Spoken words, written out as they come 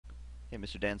Hey,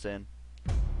 Mr. Dansan.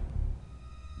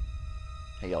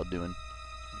 How y'all doing?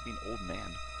 You mean old man?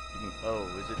 You mean, oh,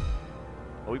 is it?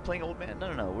 Are we playing old man? No,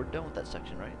 no, no. We're done with that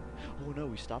section, right? Oh no,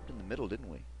 we stopped in the middle, didn't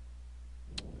we?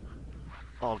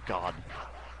 Oh God.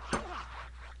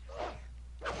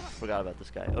 Forgot about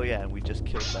this guy. Oh yeah, and we just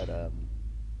killed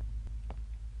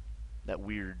that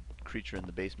weird creature in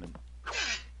the basement,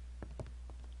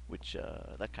 which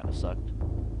that kind of sucked.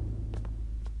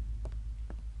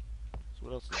 So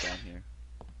what else is down here?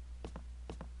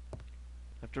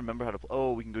 I have to remember how to.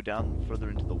 Oh, we can go down further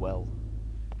into the well.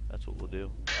 That's what we'll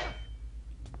do.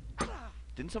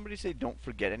 Didn't somebody say don't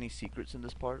forget any secrets in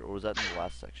this part, or was that in the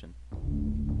last section?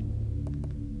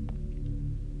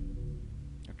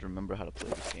 I have to remember how to play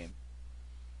this game.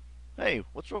 Hey,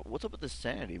 what's up with this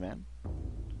sanity, man?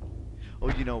 Oh,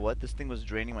 you know what? This thing was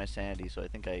draining my sanity, so I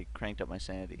think I cranked up my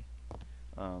sanity.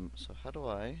 So how do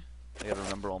I gotta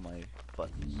remember all my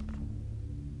buttons.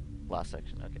 Last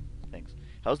section. Okay, thanks.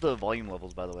 How's the volume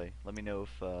levels, by the way? Let me know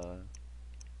if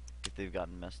they've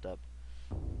gotten messed up.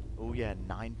 Oh yeah,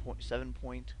 7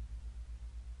 point,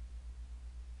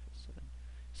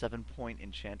 7 point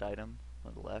enchant item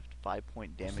on the left, 5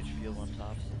 point damage field on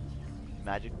top,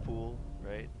 magic pool,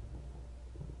 right?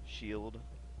 Shield,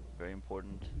 very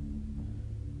important.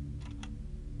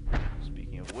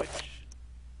 Speaking of which,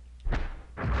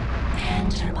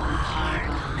 Enter by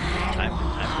heart. time for a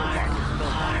box of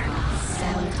spell.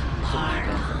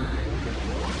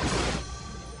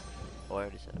 Oh, I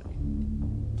already said it. Okay.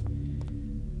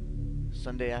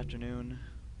 Sunday afternoon.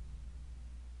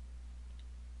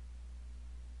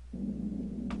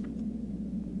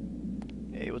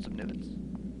 Hey, what's up, Nivens?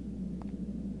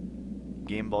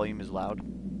 Game volume is loud.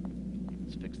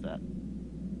 Let's fix that.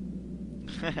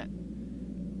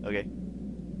 Okay.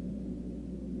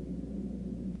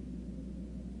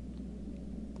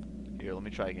 Here, let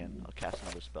me try again. I'll cast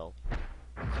another spell.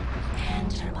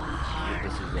 Enter by heart.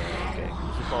 This is okay.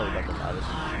 This is probably about the loudest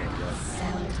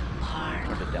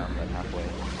Turned it down about halfway.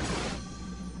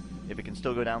 If it can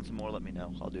still go down some more, let me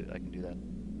know. I'll do it. I can do that.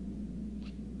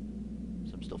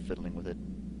 So I'm still fiddling with it.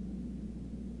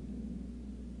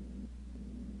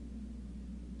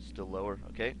 Still lower.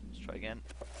 Okay, let's try again.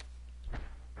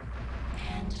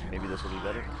 Maybe this will be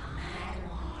better.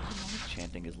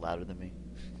 Chanting is louder than me.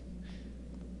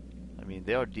 I mean,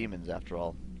 they are demons after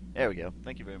all. There we go.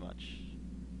 Thank you very much.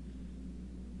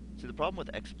 See, the problem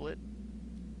with XSplit,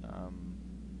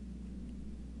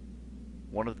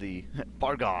 one of the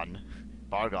Pargon.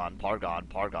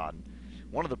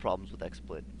 One of the problems with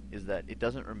XSplit is that it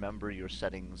doesn't remember your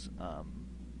settings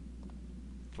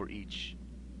for each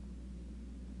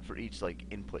like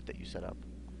input that you set up.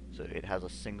 So it has a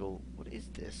single. What is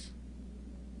this?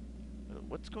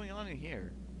 What's going on in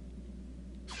here?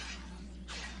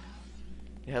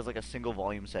 It has like a single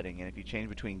volume setting, and if you change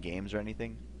between games or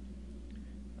anything,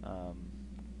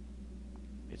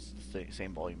 it's the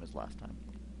same volume as last time.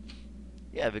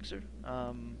 Yeah, Vixer.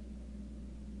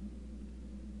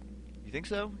 You think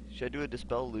so? Should I do a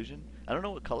Dispel Illusion? I don't know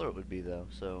what color it would be though,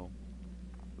 so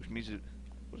which means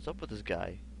what's up with this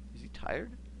guy? Is he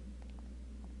tired?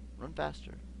 Run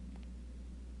faster.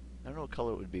 I don't know what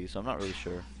color it would be, so I'm not really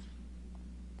sure.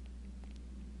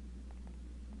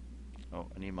 Oh,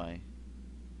 I need my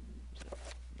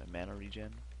mana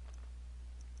regen.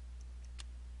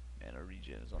 Mana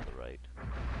regen is on the right.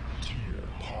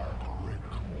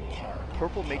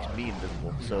 Purple makes me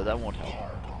invisible, so that won't help.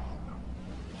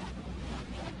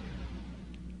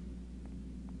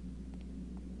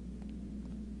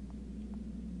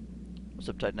 What's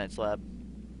up, Titanite Slab?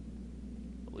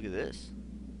 Oh, look at this.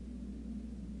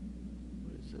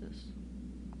 What is this?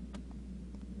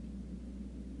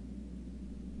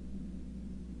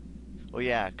 Oh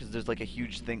yeah, because there's like a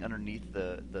huge thing underneath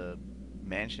the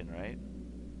mansion, right?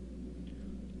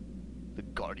 The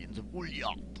Guardians of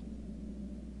Ulyat.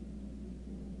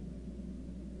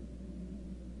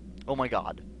 Oh my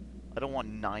god. I don't want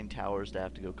 9 towers to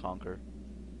have to go conquer.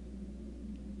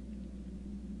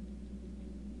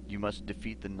 You must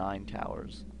defeat the 9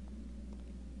 towers.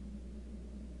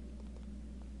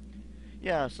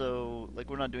 Yeah, so like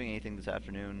we're not doing anything this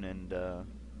afternoon, and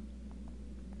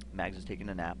Mags is taking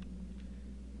a nap.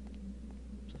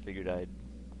 Figured I'd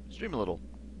stream a little.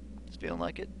 Just feeling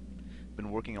like it. Been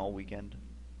working all weekend.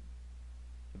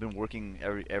 I've been working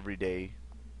every day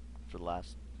for the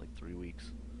last like 3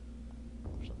 weeks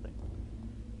or something.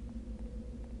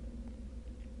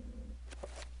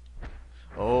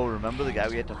 Oh, remember the guy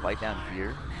we had to fight down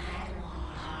here?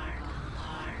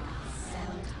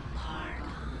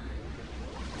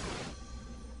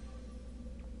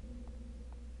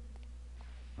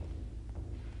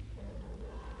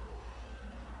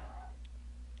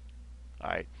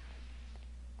 Alright.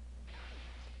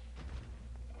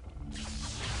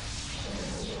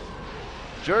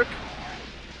 Jerk!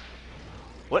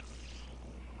 What?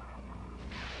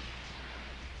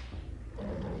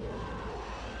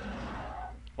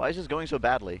 Why is this going so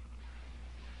badly?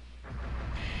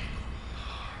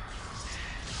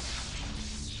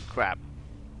 Crap.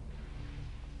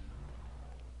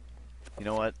 You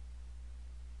know what?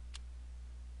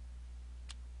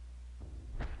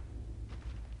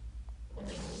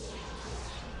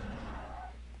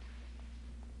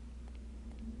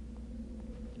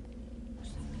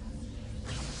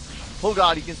 Oh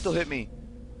god, he can still hit me.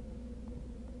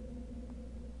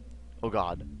 Oh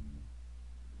god.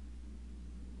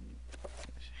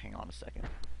 Hang on a second.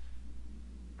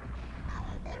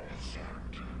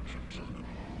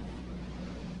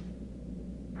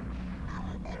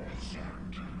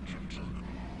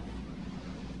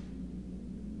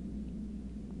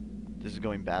 This is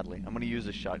going badly. I'm gonna use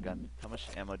a shotgun. How much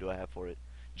ammo do I have for it?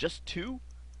 Just 2?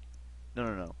 No,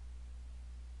 no, no.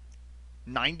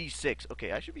 96.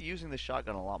 Okay, I should be using the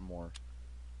shotgun a lot more.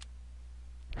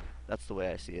 That's the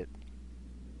way I see it.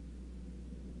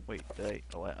 Wait, did I...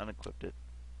 Oh, I unequipped it.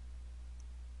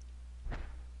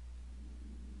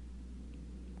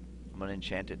 I'm gonna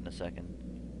enchant it in a second.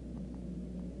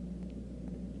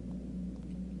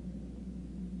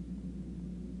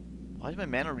 Why is my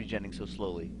mana regenerating so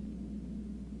slowly?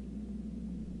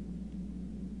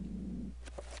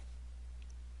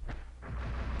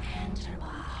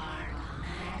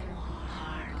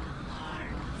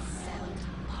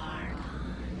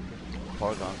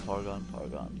 Pargon, Pargon,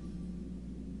 Pargon.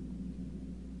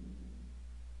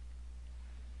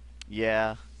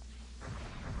 Yeah.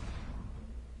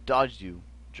 Dodged you,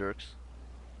 jerks.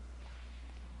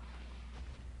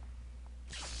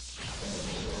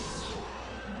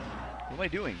 What am I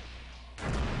doing?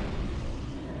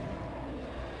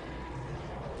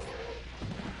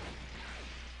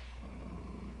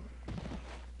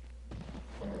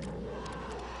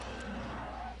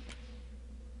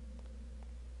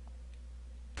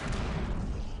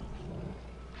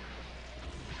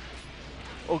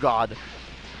 Oh god.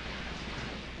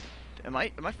 Am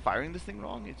I firing this thing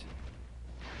wrong? It's...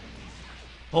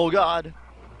 Oh god.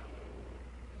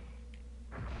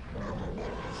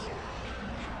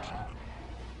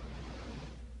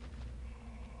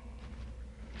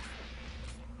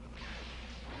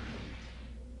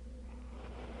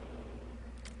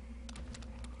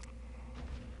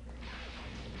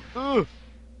 Ugh.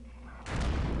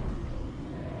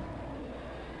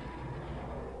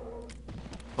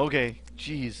 Okay,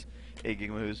 jeez. Hey,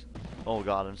 Gigamoos. Oh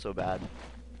god, I'm so bad.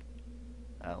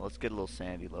 Let's get a little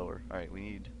sanity lower. Alright, we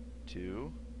need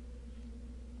to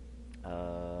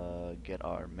get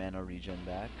our mana regen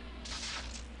back.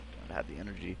 Gotta have the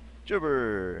energy.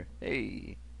 Jibber!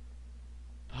 Hey!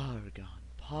 Pargon,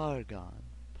 Pargon,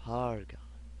 Pargon.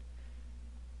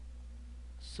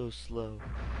 So slow.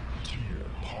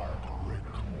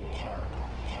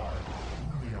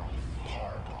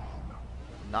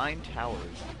 9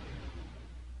 towers.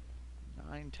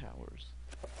 9 towers.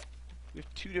 We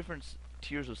have 2 different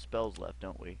tiers of spells left,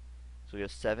 don't we? So we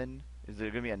have 7. Is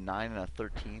there going to be a 9 and a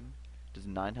 13? Does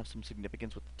 9 have some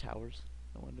significance with the towers?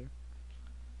 I wonder.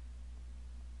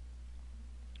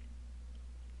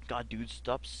 God, dude,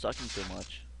 stop sucking so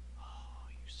much. Oh,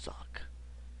 you suck.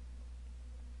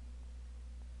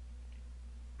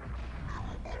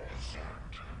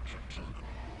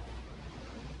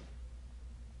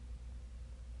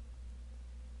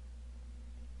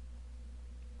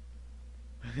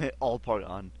 All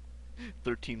Pargon.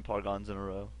 13 Pargons in a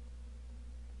row.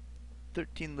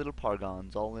 13 little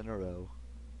Pargons all in a row.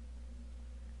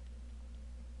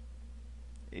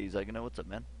 Hey, Zygono, what's up,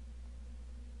 man?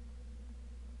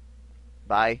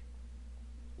 Bye.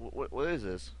 What is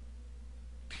this?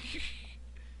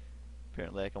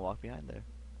 Apparently I can walk behind there.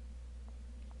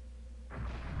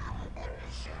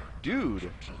 Dude,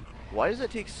 why does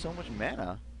that take so much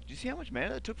mana? Do you see how much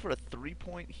mana that took for a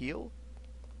 3-point heal?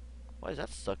 Why does that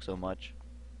suck so much?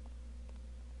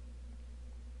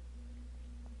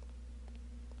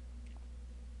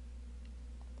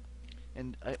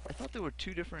 And I thought there were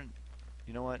 2 different...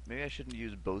 You know what? Maybe I shouldn't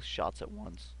use both shots at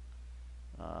once.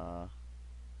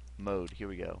 Mode. Here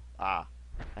we go. Ah.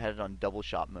 I had it on double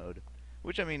shot mode.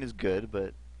 Which, I mean, is good,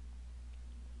 but...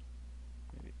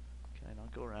 Maybe, can I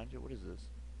not go around here? What is this?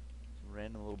 Some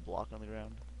random little block on the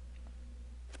ground?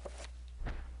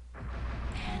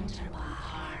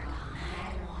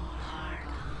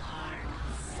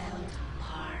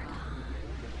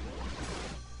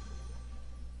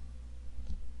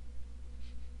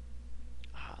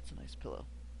 Ah, it's a nice pillow.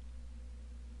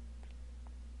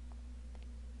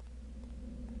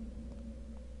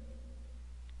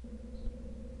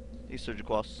 Hey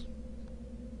Surgiquas,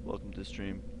 welcome to the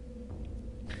stream.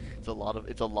 It's a lot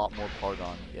more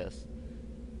Pargon, yes.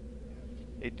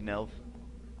 Hey Denelv,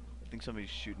 I think somebody's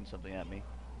shooting something at me.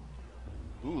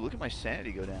 Ooh, look at my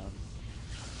sanity go down.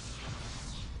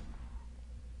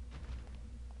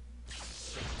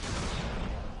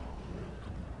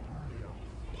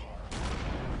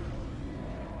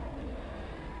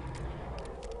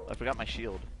 I forgot my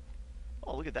shield.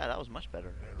 Oh, look at that, that was much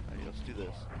better. Alright, let's do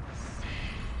this.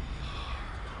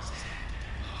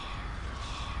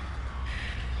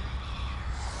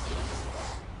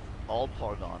 All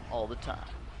Pargon, all the time.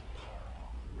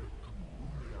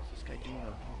 What's this guy doing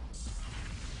up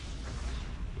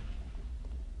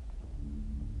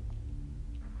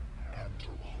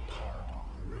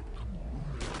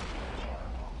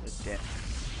here? Damn.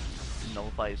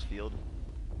 Nullify his field.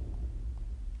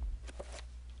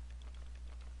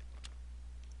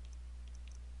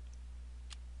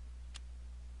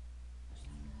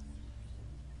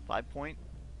 Five point?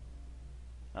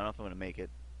 I don't know if I'm gonna make it.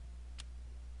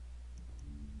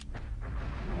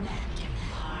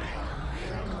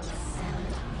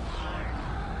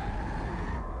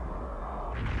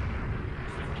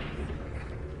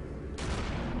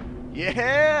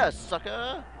 Yeah,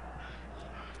 sucker!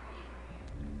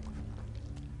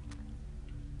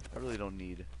 I really don't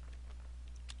need.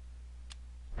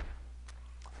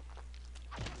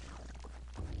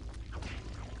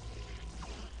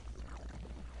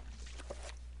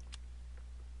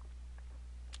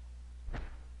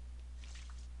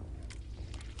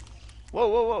 Whoa,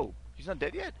 whoa, whoa! He's not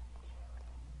dead yet?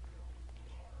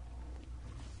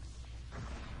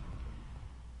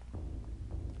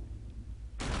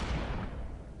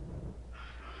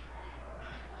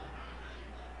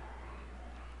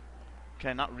 Can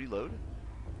I not reload?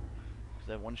 Because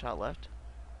I have one shot left?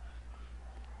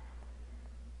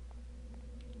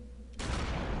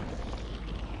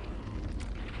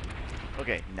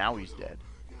 Okay, now he's dead.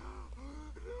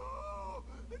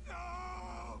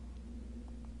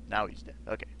 Now he's dead.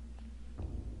 Okay.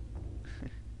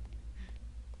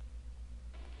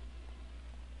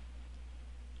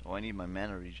 Oh, I need my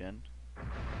mana regen.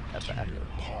 That's back.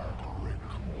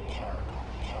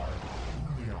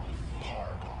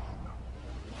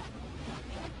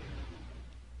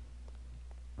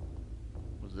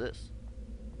 What's this?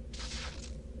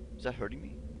 Is that hurting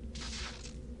me?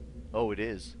 Oh, it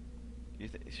is.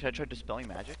 Should I try dispelling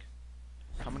magic?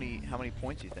 How many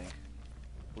points do you think?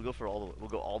 We'll go for we'll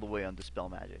go all the way on dispel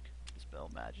magic.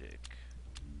 Dispel magic.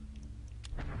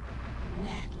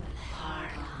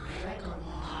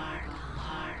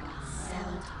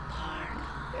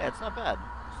 Yeah, it's not bad.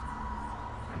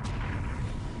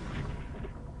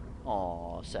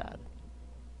 Aw, sad.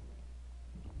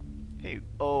 Hey,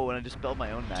 oh, and I dispelled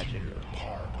my own magic.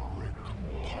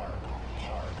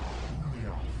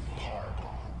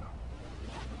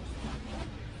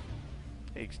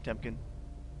 Hey, Temkin.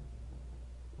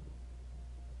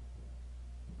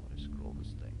 Let me scroll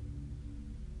this thing.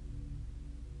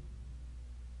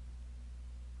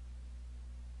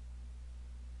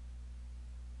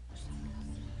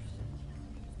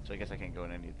 So I guess I can't go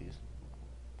in any of these.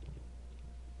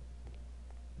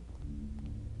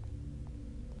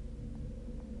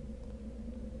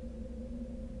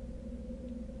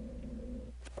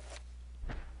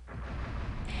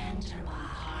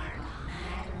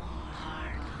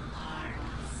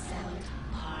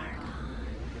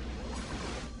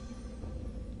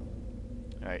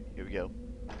 Alright, here we go.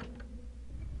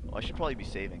 Oh, I should probably be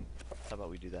saving. How about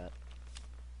we do that?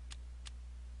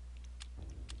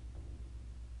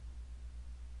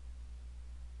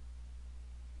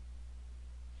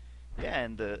 Yeah,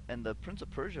 and the Prince of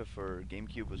Persia for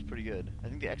GameCube was pretty good. I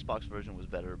think the Xbox version was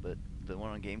better, but the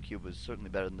one on GameCube was certainly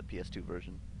better than the PS2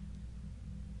 version.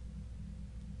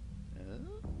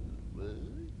 What?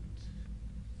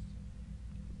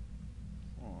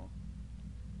 Aw.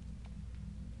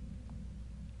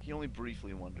 He only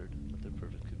briefly wondered what their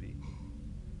purpose could be.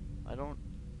 I don't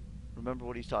remember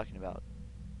what he's talking about.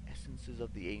 Essences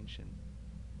of the Ancient.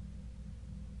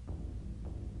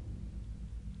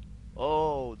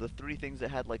 Oh, the three things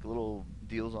that had like little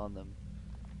deals on them.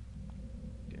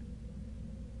 Okay.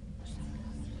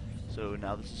 So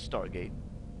now this is Stargate.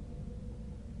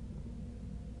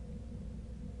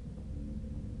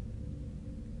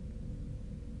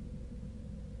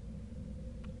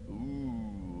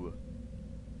 Ooh.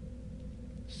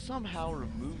 Somehow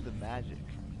remove the magic.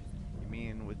 You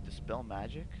mean with dispel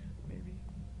magic, maybe?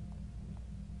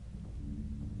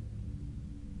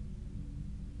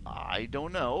 I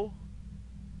don't know.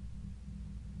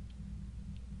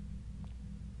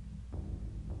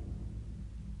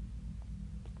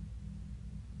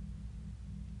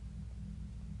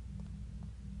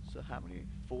 So how many?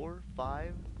 4,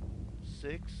 5,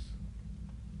 6,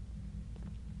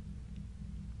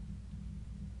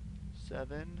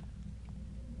 7.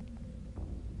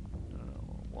 No,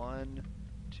 1,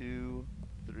 2,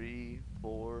 3,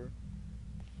 4,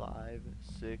 5,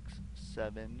 6,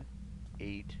 7,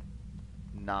 8,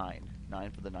 9.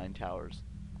 9 for the 9 towers.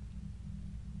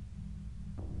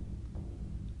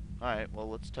 Alright, well,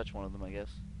 let's touch one of them, I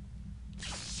guess.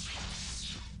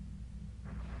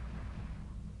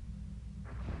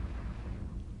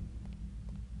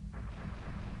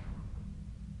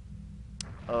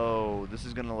 Oh, this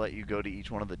is gonna let you go to each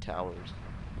one of the towers.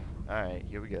 Alright,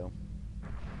 here we go.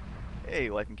 Hey,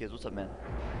 wife and kids, what's up, man?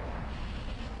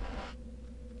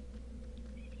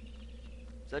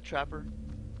 Is that Trapper?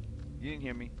 You didn't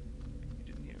hear me. You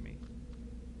didn't hear me.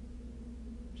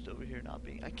 Just over here not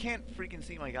being... I can't freaking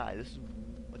see my guy. This is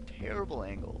a terrible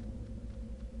angle.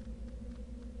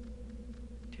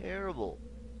 Terrible.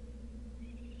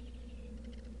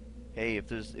 Hey, if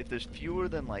there's fewer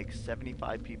than like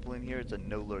 75 people in here, it's a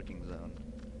no lurking zone.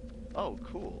 Oh,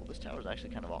 cool. This tower's actually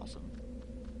kind of awesome.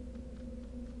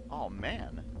 Oh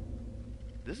man,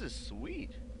 this is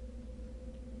sweet.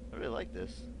 I really like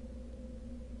this.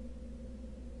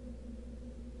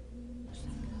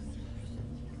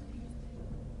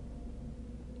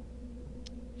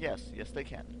 Yes, they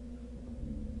can.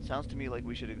 Sounds to me like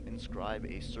we should inscribe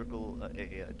a circle,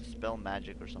 a dispel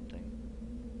magic or something.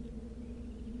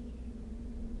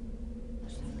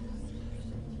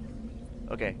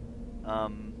 Okay.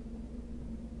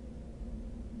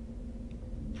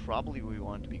 Probably we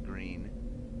want it to be green.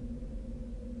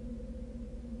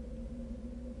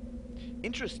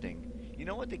 Interesting. You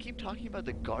know what? They keep talking about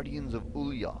the Guardians of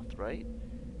Ulyath, right?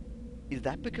 Is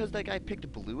that because that guy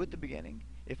picked blue at the beginning?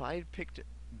 If I had picked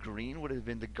green, would it have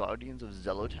been the Guardians of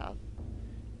Zelotath?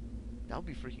 That would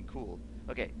be freaking cool.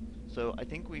 Okay, so I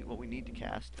think what we need to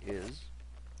cast is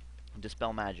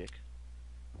Dispel Magic,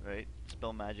 right?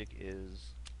 Dispel Magic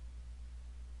is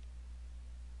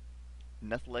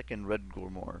Nethlek and Red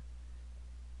Gormor.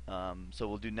 So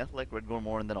we'll do Nethlek, Red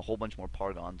Gormor, and then a whole bunch more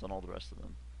Pargons on all the rest of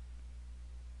them.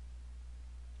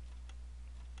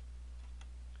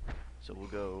 So we'll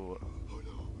go...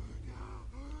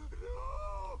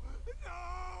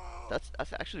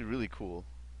 That's actually really cool.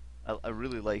 I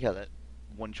really like how that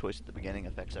one choice at the beginning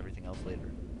affects everything else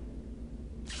later.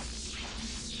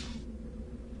 Is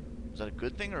that a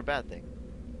good thing or a bad thing?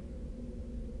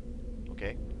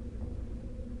 Okay.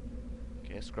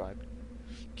 Okay, ascribed.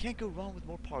 Can't go wrong with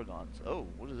more Pargons. Oh,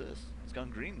 what is this? It's gone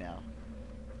green now.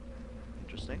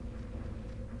 Interesting.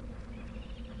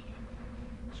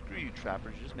 Screw you,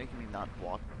 trappers. You're just making me not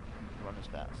run as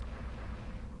fast.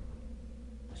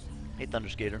 Hey,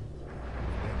 Thunderskater.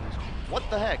 What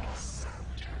the heck?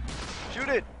 Shoot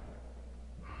it!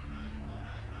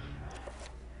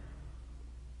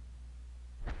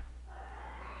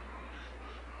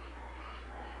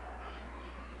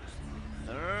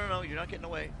 No, you're not getting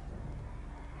away.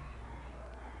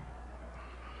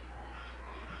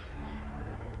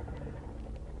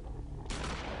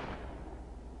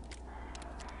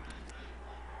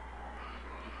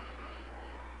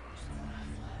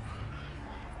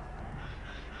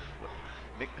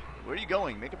 Where are you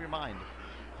going? Make up your mind.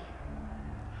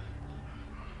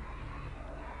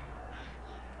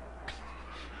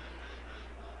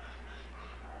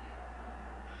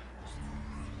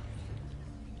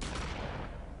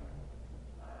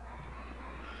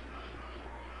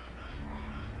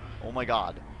 Oh my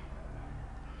god.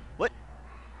 What?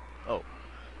 Oh.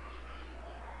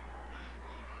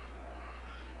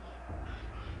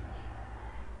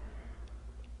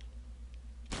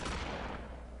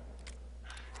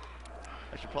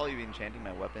 I should probably be enchanting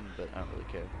my weapon, but I don't really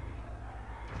care.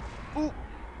 Ooh!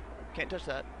 Can't touch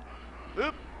that.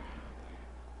 Oop!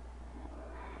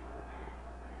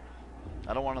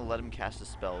 I don't want to let him cast his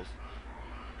spells.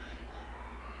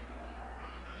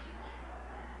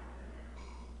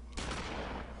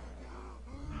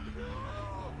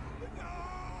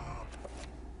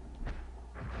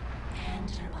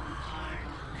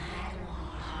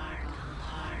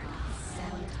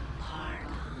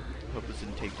 Hope this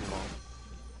didn't take too long.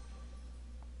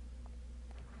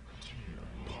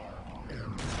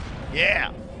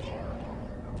 Yeah!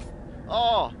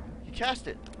 Oh! He cast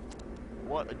it!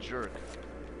 What a jerk.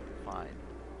 Fine.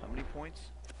 How many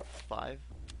points? 5.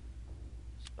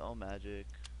 Spell magic.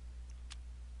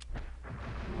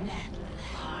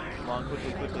 Come on,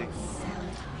 quickly.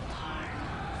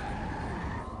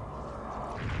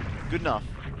 Good enough.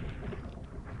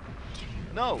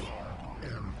 No!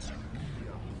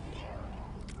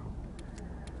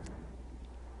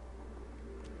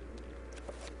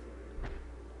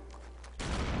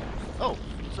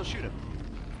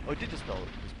 Oh, it did dispel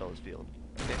his field.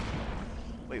 Okay.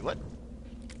 Wait, what?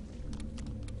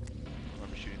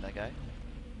 Remember shooting that guy?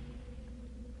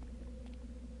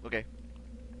 Okay.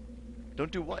 Don't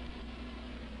do what?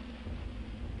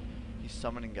 He's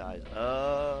summoning guys.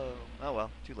 Oh. Oh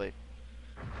well, too late.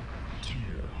 He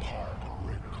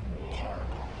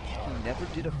never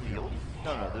did a field?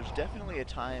 No, there's definitely a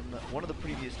time, one of the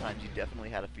previous times he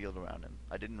definitely had a field around him.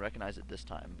 I didn't recognize it this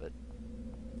time, but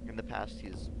in the past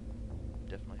he's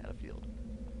definitely had a field.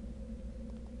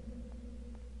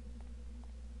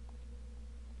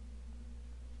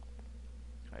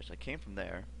 Alright, so I came from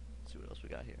there. Let's see what else we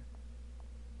got here.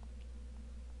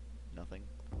 Nothing.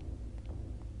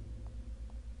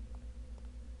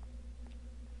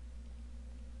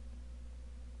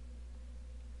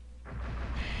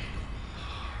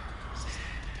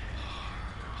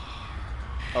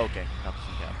 Okay, not the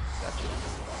cap. Gotcha.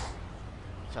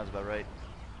 Sounds about right.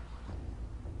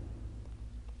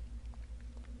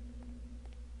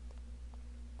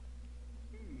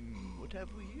 What have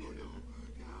we here?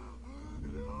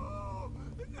 No!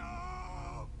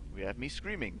 We have me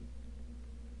screaming.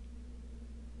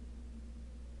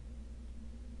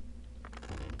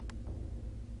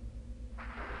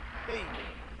 Hey,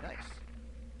 nice.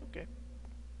 Okay.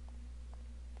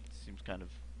 Seems kind of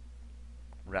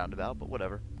roundabout, but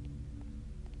whatever.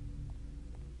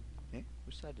 Eh?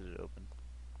 Which side did it open?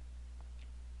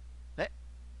 Eh?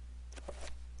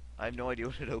 I have no idea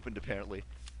what it opened, apparently.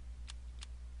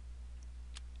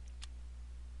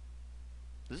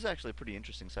 This is actually a pretty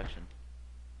interesting section.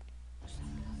 Is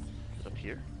it up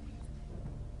here?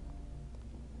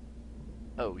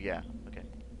 Oh, yeah. Okay.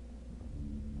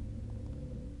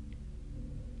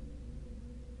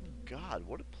 God,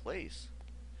 what a place.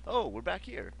 Oh, we're back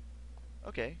here.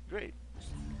 Okay, great.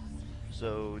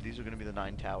 So these are going to be the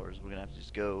 9 towers. We're going to have to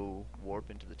just go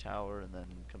warp into the tower and then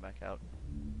come back out.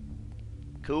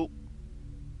 Cool.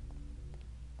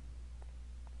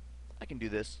 I can do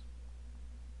this.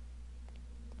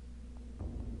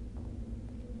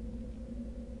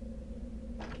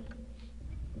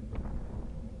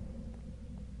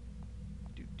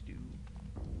 Do.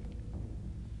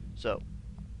 So.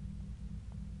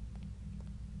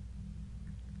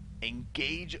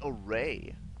 Engage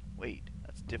array. Wait,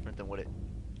 that's different than what it...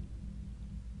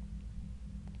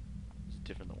 It's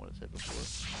different than what it said before.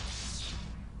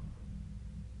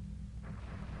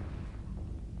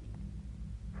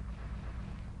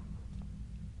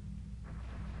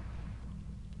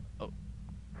 Oh.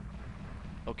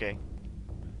 Okay.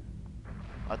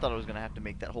 I thought I was going to have to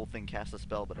make that whole thing cast a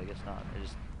spell, but I guess not. I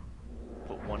just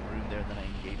put one rune there and then I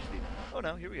engaged the... Oh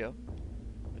no, here we go.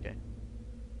 Okay.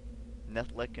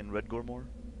 Nethlek and Redgormore.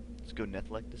 Let's go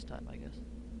Nethlek this time, I guess.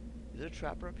 Is there a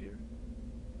trapper up here?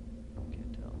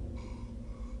 Can't tell.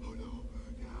 Oh no!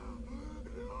 No!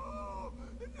 No!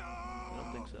 I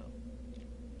don't think so.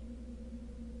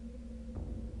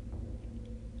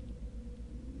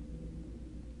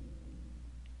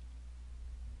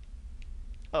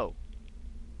 Oh.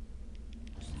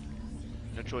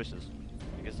 No choices.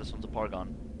 I guess this one's a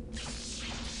Pargon.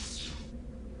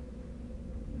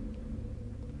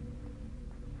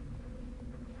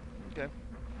 Okay.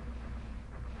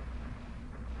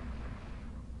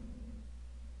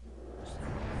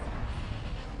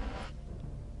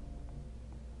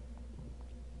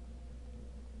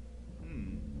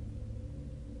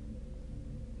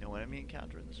 No enemy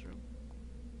encounter in this room.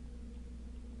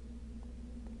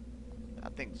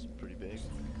 That thing's pretty big. I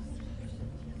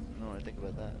don't know what I think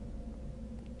about that.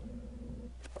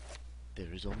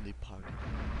 There is only Pargon.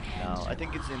 No, I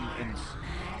think it's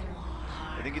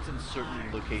I think it's in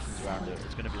certain locations around it.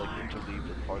 It's going to be like interleaved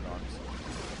with Pargons.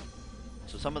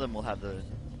 So some of them will have the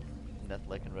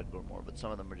Nethlek and Redgormore, but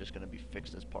some of them are just going to be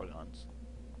fixed as Pargons.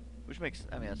 Which makes,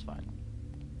 I mean, that's fine.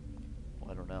 Well,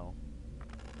 I don't know.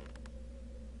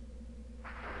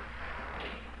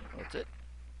 Oh, that's it?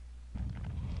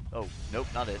 Oh, nope,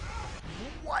 not it.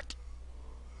 What?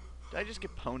 Did I just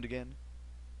get pwned again?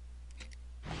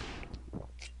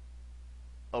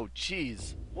 Oh,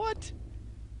 jeez. What?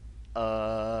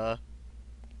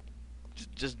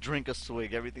 Just drink a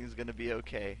swig. Everything's gonna be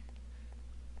okay.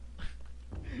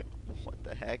 What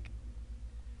the heck?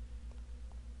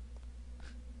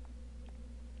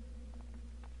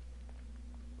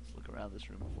 Let's look around this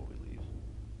room before we leave.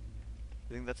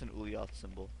 I think that's an Ulyaoth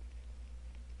symbol.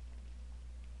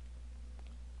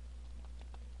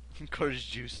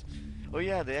 Courage juice. Oh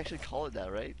yeah, they actually call it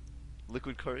that, right?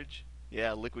 Liquid courage?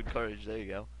 Yeah, liquid courage, there you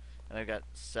go. And I've got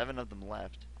 7 of them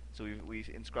left. So we've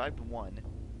inscribed 1.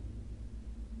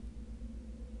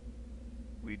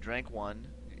 We drank 1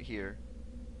 here.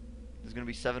 There's gonna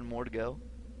be 7 more to go.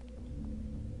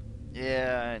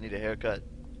 Yeah, I need a haircut.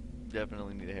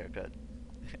 Definitely need a haircut.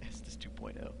 Estes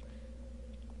 2.0.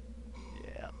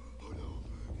 Yeah.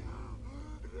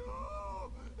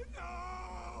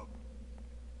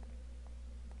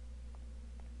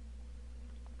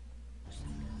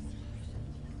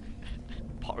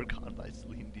 Pargon by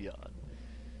Celine Dion.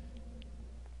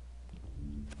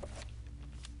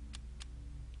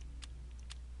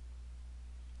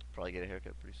 Probably get a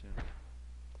haircut pretty soon.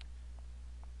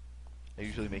 I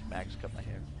usually make Max cut my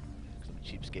hair because I'm a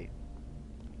cheapskate.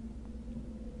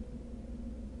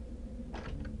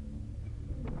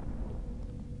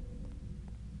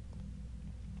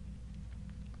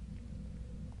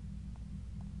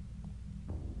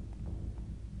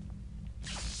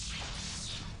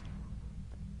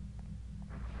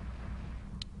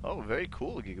 Oh, very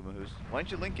cool, Gigamahoos. Why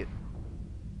didn't you link it?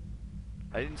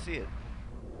 I didn't see it.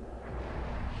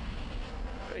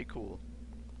 Very cool.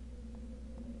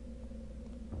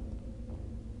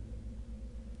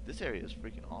 This area is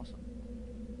freaking awesome.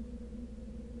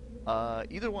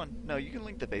 Either one. No, you can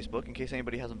link the Facebook in case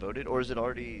anybody hasn't voted, or is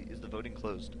the voting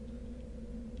closed?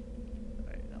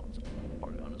 Alright, that one's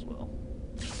Pargon as well.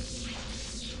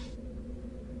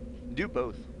 Do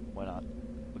both. Why not?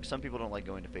 Because some people don't like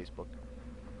going to Facebook.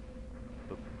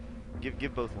 But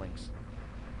give both links.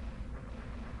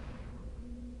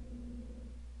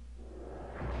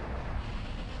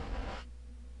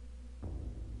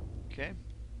 Okay.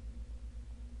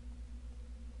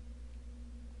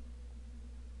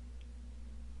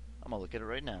 I'm gonna look at it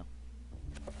right now.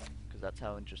 Because that's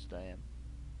how interested I am.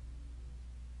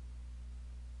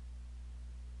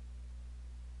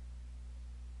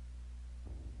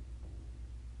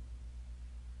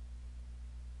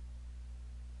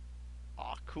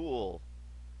 Aw, cool.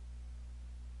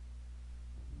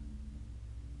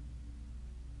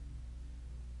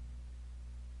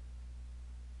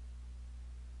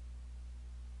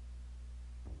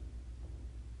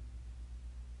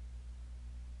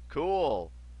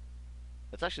 Cool.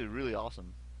 That's actually really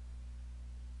awesome.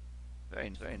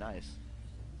 Very nice.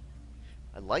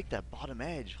 I like that bottom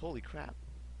edge. Holy crap.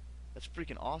 That's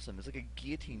freaking awesome. It's like a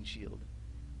guillotine shield.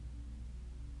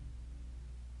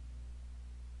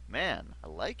 Man, I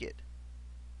like it.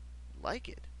 I like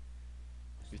it.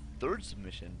 Your third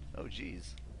submission. Oh,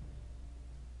 jeez.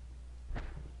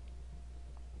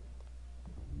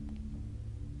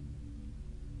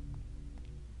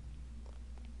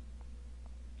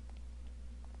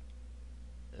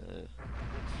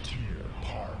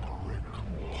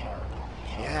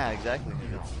 Yeah, exactly.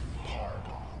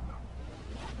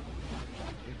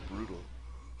 It's brutal.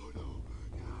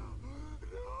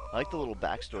 I like the little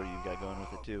backstory you've got going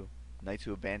with it too. Knights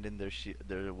who abandoned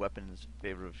their weapons in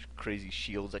favor of crazy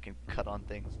shields that can cut on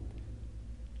things.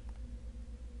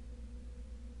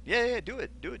 Yeah, do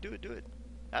it. Do it.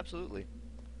 Absolutely.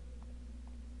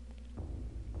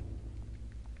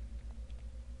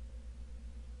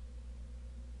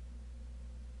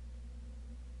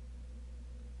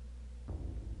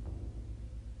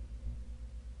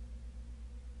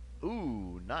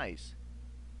 Ooh, nice.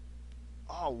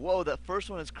 Oh, whoa, that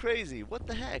first one is crazy. What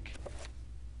the heck?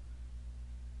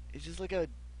 It's just like a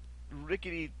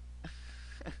rickety...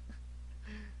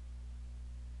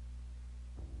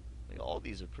 Like, all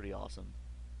these are pretty awesome.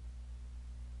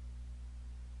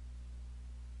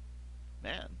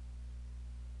 Man.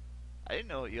 I didn't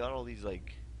know you got all these,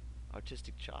 like,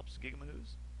 artistic chops,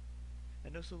 Gigamahoos. I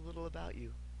know so little about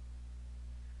you.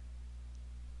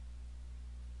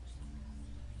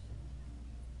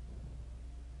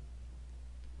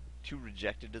 Two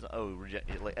rejected as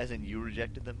like as in you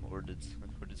rejected them, or did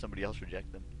somebody else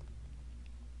reject them?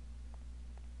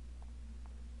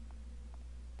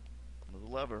 Another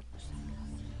lever.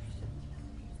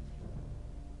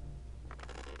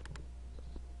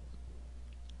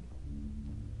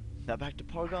 Now back to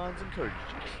Pargons and Courage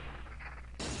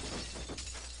Juice.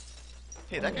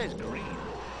 Hey, that guy's green.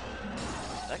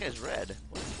 That guy's red.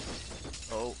 What?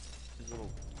 Oh, his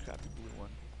little crappy blue one.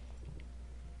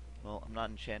 Well, I'm not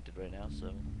enchanted right now,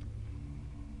 so...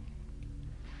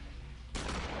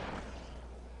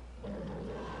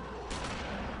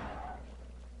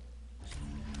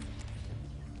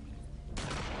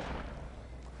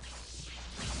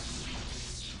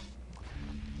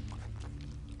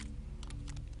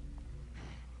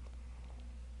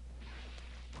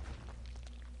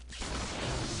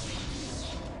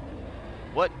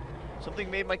 What? Something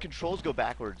made my controls go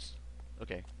backwards.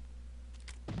 Okay.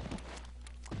 No,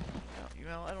 you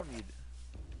know, I don't need...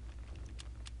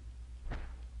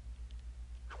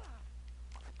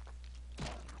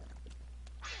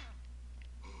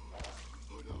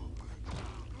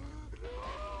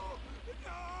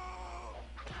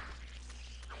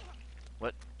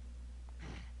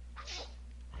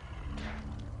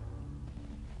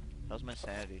 my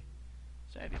sanity.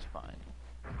 Sanity's fine.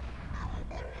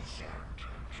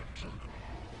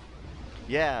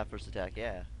 Yeah, first attack,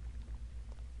 yeah.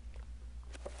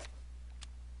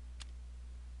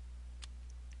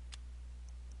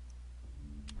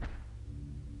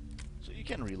 So you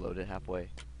can reload it halfway.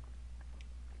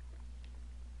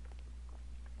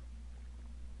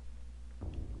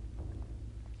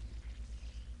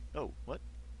 Oh, what?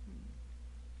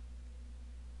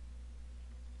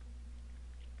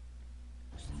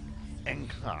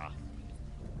 Enka.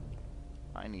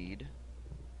 I need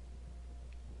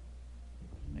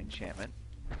enchantment.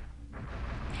 You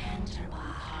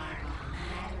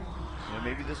know,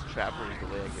 maybe this trapper is the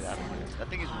way I get out of here. That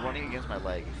thing is running against my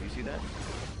leg. Do you see that?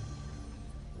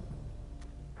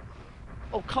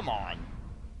 Oh, come on!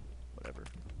 Whatever.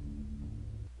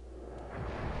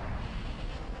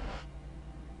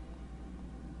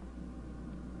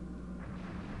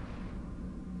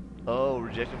 Oh,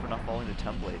 rejected for not following the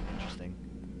template. Interesting.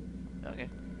 Okay.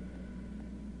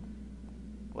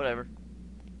 Whatever.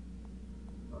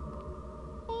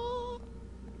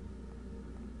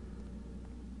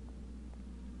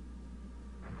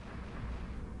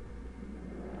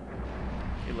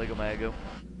 Hey, Lego Mago.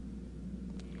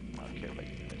 I don't care about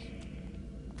you guys.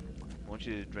 I want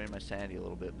you to drain my sanity a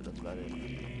little bit, but that's about it.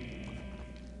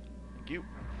 Thank you.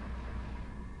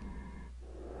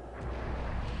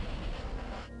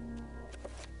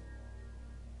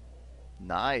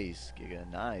 Nice, Giga,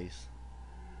 nice.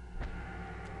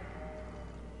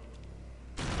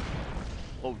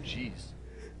 Oh, jeez.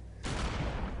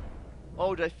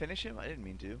 Oh, did I finish him? I didn't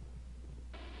mean to.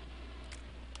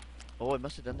 Oh, I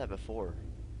must have done that before.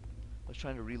 I was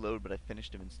trying to reload, but I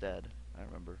finished him instead. I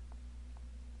remember.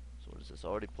 So what is this? I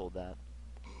already pulled that.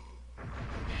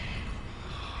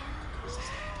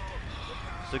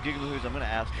 So Gigamoos, I'm gonna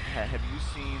ask, have you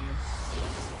seen,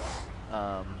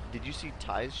 did you see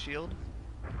Ty's shield?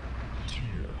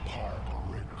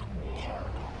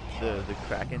 The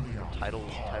Kraken, Tide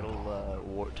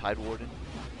Warden.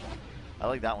 I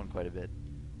like that one quite a bit.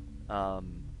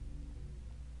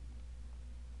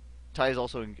 Ty is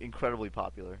also incredibly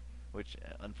popular, which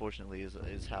unfortunately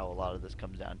is how a lot of this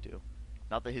comes down to.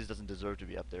 Not that his doesn't deserve to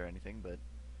be up there or anything, but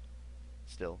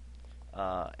still.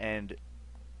 And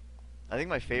I think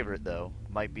my favorite though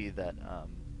might be that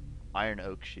Iron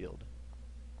Oak shield.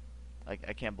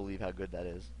 I can't believe how good that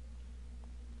is.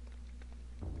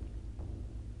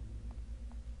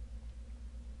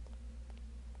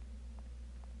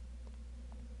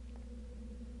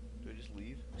 Do I just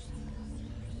leave?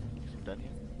 I'm done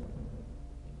here.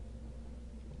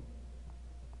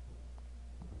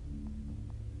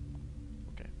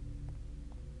 Okay.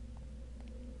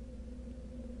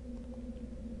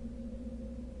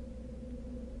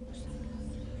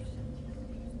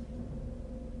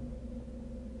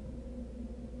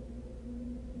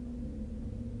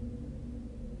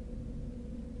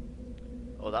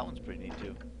 Oh, that one's pretty neat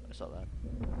too. I saw that.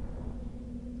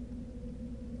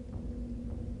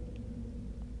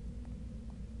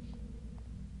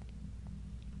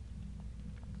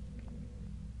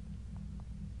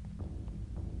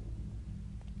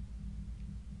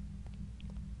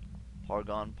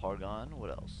 Pargon,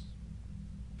 what else?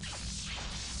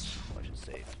 Oh, I should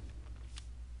save.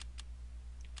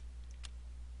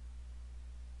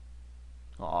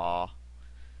 Aww.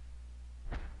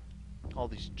 All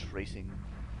these tracing.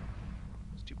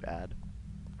 It's too bad.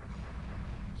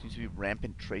 Seems to be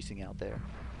rampant tracing out there.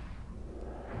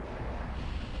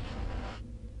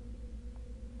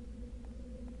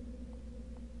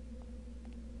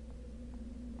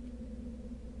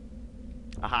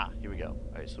 Aha, here we go.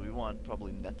 Alright, so we want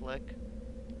probably Nethlek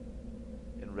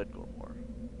and Red Gormore.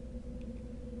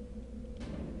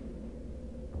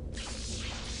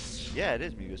 Yeah, it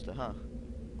is Mugusta, huh?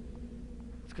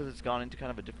 It's because it's gone into kind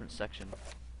of a different section.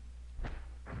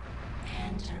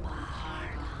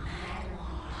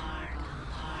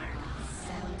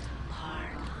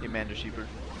 Hey, Mander Sheepard.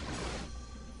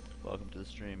 Welcome to the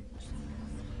stream.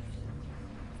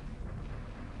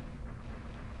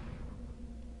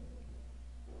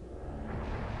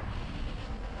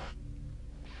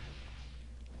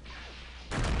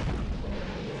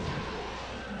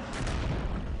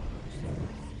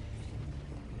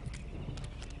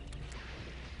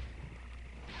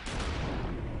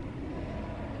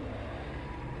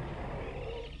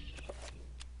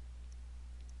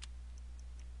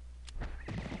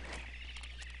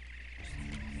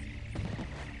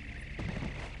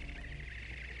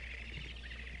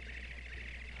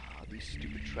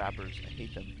 Stupid trappers. I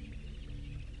hate them.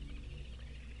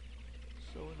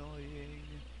 So annoying.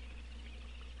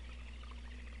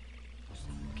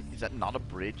 Okay, is that not a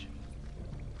bridge?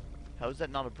 How is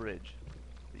that not a bridge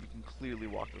that you can clearly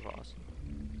walk across?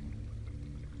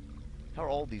 How are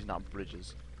all these not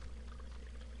bridges?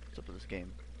 What's up with this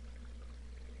game?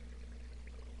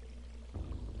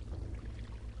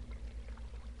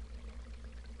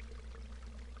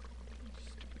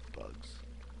 Stupid bugs.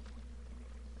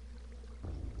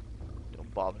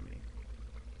 Don't bother me.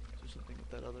 Is there something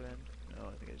at that other end? No,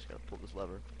 I think I just gotta pull this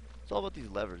lever. It's all about these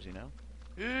levers, you know?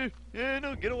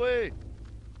 No, get away!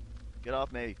 Get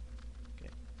off me. Okay.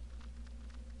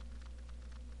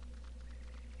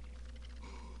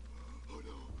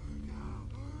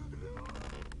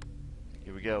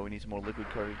 Here we go. We need some more liquid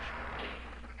courage.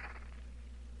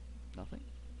 Nothing?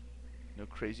 No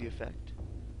crazy effect?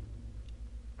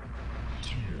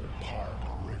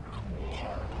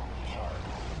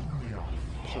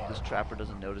 So this trapper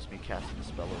doesn't notice me casting a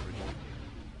spell over here.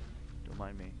 Don't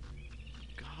mind me.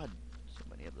 God, so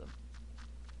many of them.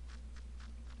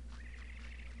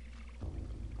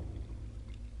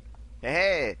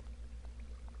 Hey!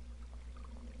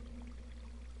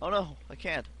 Oh no, I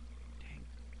can't. Dang.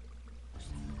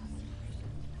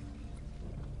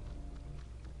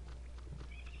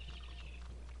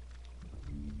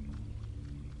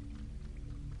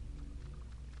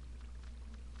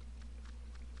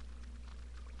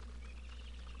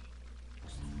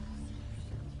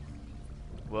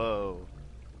 Whoa.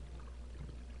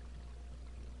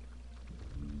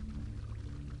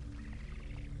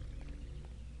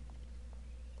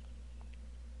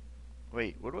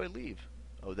 Wait, where do I leave?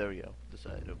 Oh, there we go. This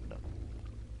side opened up.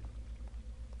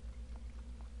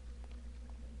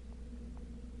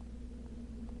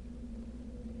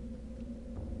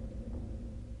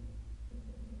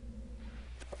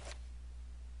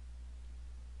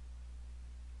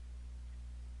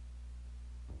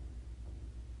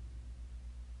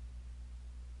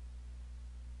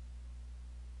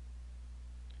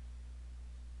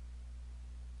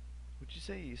 What'd you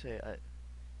say? You say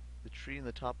the tree in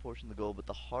the top portion of the goal, but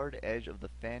the hard edge of the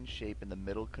fan shape in the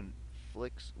middle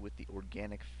conflicts with the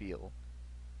organic feel.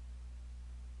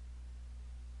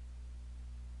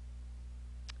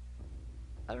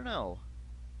 I don't know.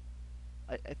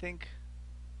 I think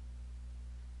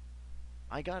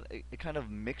I got a kind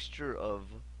of mixture of.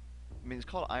 I mean, it's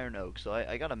called iron oak, so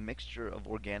I got a mixture of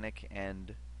organic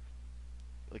and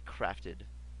like crafted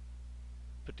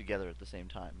put together at the same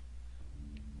time.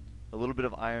 A little bit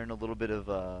of iron, a little bit of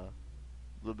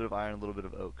iron, a little bit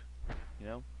of oak. You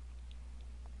know?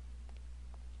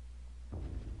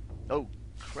 Oh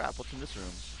crap! What's in this room?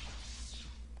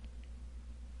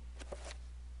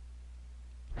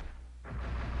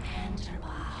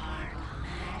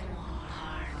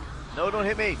 No, don't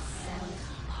hit me!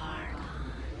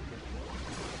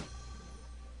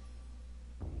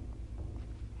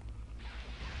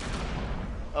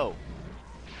 Oh.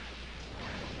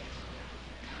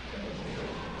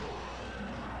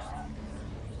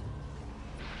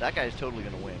 That guy's totally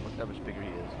gonna win. Look how much bigger he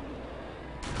is.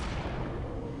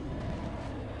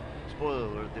 Spoiler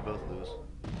alert, they both lose.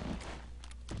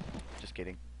 Just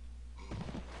kidding.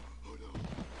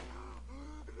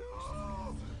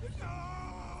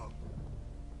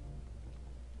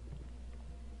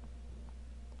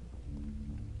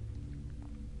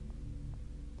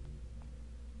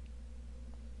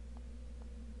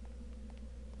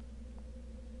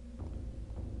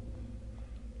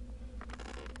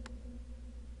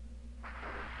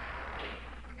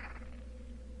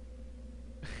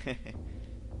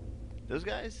 Those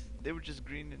guys, they were just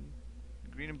green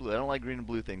and blue. I don't like green and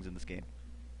blue things in this game.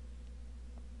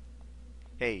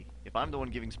 Hey, if I'm the one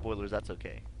giving spoilers, that's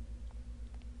okay.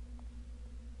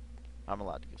 I'm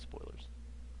allowed to give spoilers.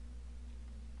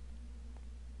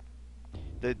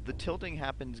 The tilting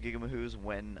happens, Gigamahoos,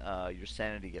 when your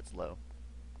sanity gets low.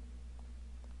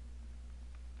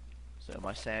 So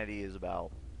my sanity is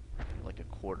about like a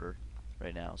quarter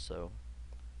right now, so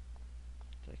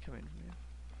did I come in from here?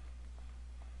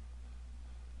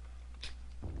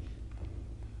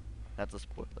 That's a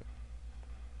spoiler.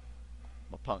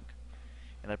 I'm a punk.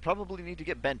 And I probably need to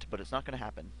get bent, but it's not going to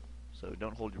happen. So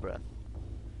don't hold your breath.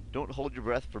 Don't hold your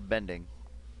breath for bending.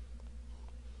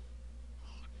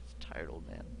 It's tired old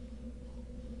man.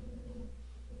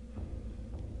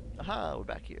 Aha, we're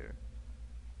back here.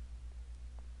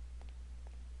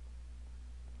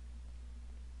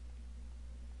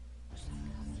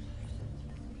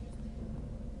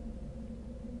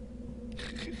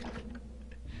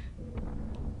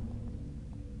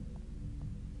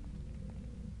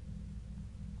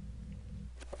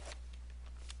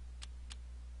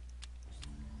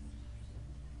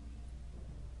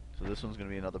 So this one's gonna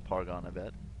be another Pargon, I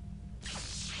bet.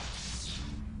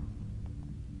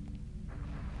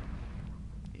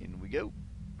 In we go.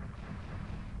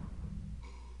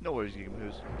 No worries,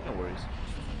 Gigamoos. No worries.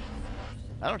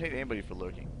 I don't hate anybody for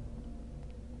lurking.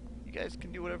 You guys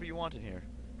can do whatever you want in here.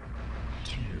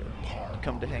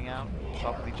 Come to hang out,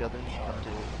 talk with each other, come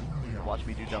to watch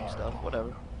me do dumb stuff,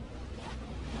 whatever.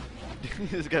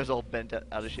 This guy's all bent out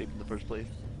of shape in the first place.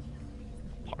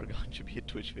 Paragon should be a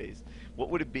Twitch face. What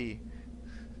would it be?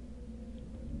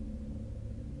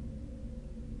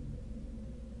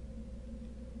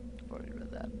 I've already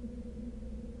read that.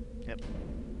 Yep.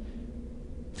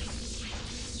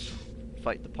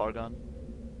 Fight the Paragon.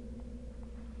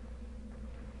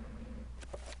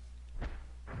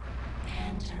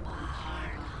 Enter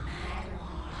Paragon.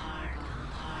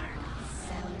 Paragon.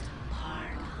 Select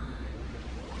Paragon.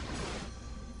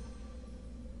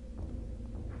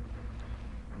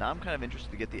 Now I'm kind of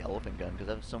interested to get the elephant gun because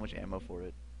I have so much ammo for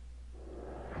it.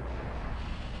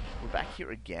 We're back here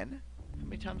again? How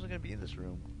many times am I going to be in this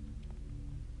room?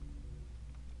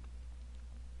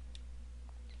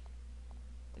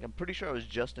 Like, I'm pretty sure I was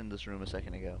just in this room a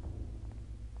second ago.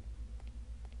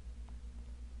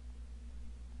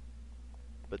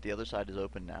 But the other side is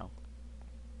open now.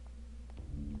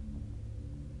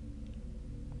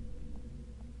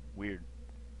 Weird.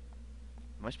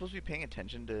 Am I supposed to be paying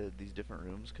attention to these different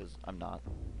rooms? Because I'm not.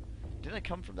 Didn't I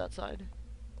come from that side?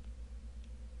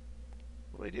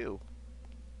 What do I do?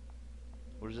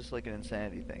 Or is this like an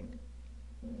insanity thing?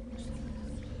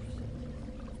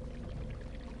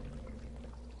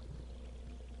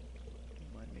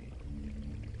 Mind me.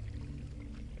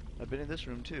 I've been in this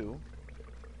room too.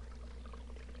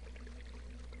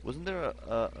 Wasn't there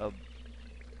a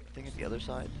thing at the other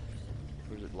side?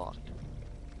 Or is it locked?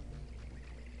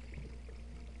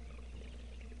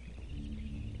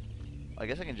 I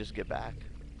guess I can just get back.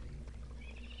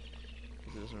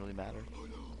 Because it doesn't really matter.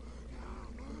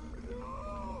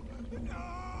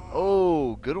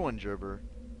 Oh, good one, Gerber.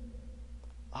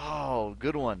 Oh,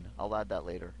 good one. I'll add that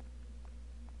later.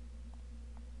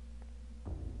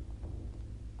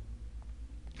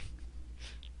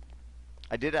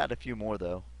 I did add a few more,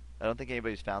 though. I don't think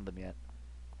anybody's found them yet.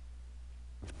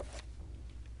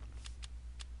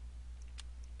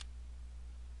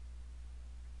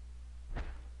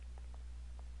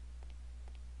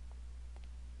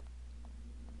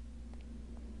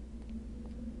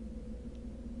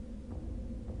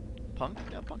 Punk?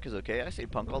 Yeah, Punk is okay. I say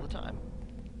Punk all the time.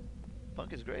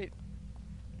 Punk is great.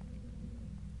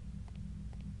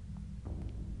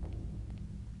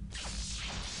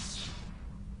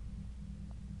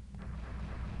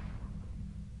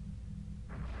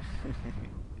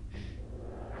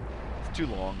 It's too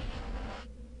long.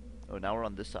 Oh, now we're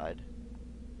on this side.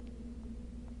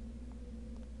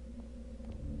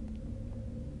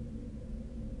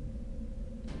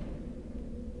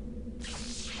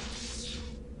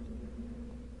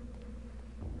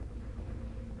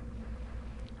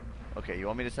 Okay, you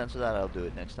want me to censor that? I'll do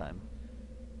it next time.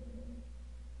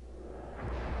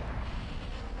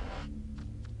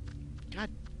 God,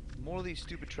 more of these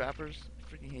stupid trappers.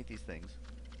 I freaking hate these things.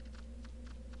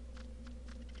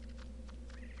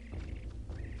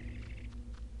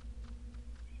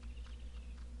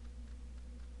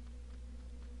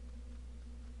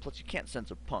 Plus, you can't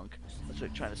censor Punk. That's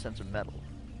like trying to censor Metal.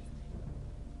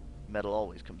 Metal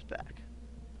always comes back.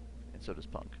 And so does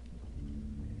Punk.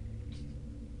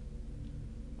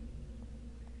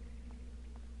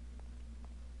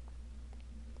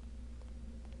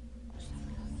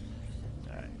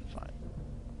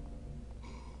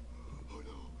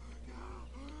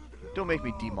 Don't make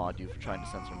me demod you for trying to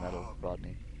censor Metal,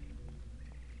 Rodney.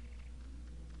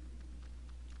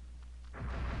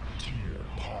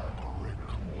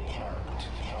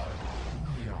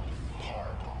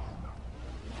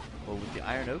 Well, with the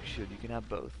Iron Oak Shield, you can have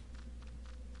both.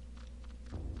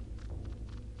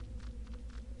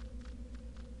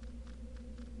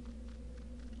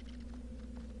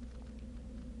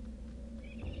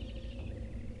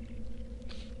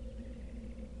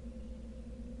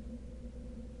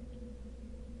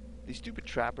 These stupid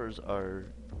trappers are...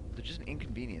 they're just an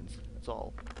inconvenience. That's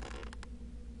all.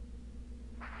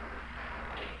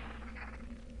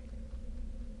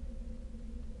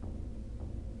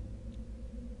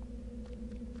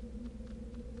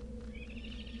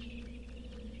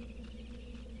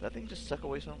 Did that thing just suck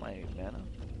away some of my mana?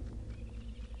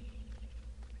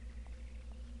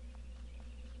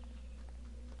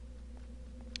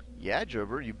 Yeah,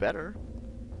 Gerber, you better.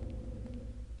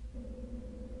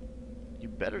 You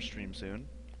better stream soon.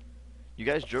 You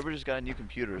guys, Gerber just got a new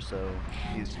computer, so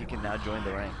he can now join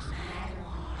the ranks.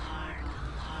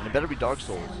 And it better be Dark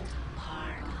Souls.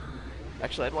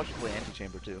 Actually, I'd watch you play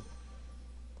Antichamber too.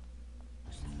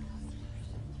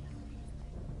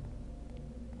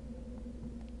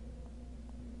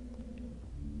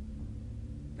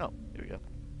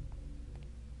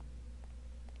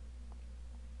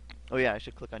 Oh yeah, I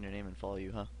should click on your name and follow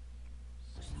you, huh?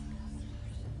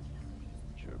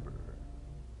 Gerber.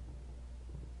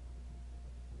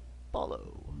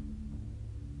 Follow.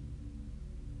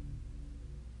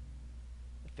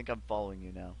 I think I'm following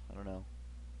you now. I don't know.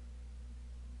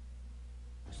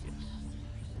 Yes.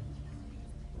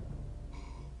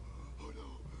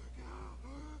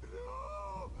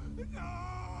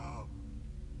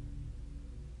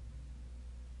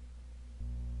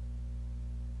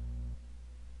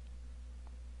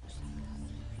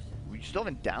 We still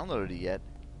haven't downloaded it yet.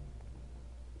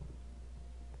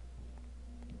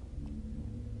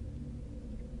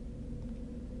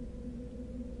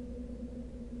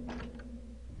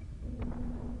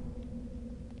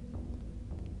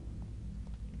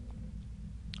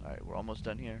 Alright, we're almost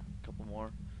done here. A couple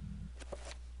more.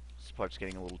 This part's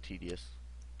getting a little tedious.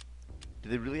 Do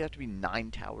they really have to be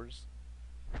 9 towers?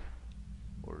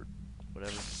 Or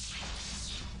whatever?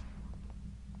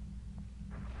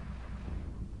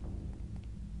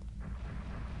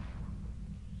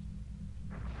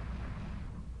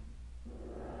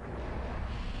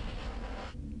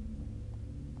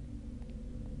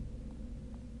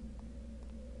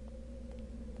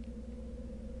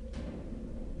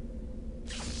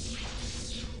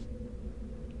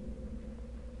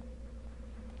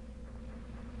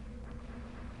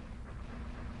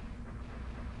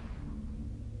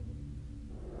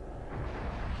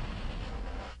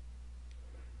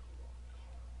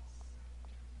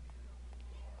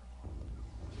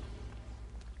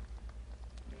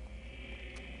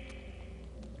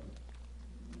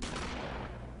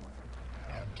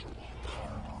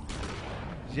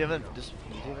 Does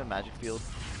he have a magic field?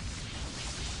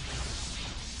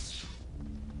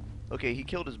 Okay, he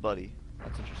killed his buddy.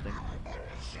 That's interesting.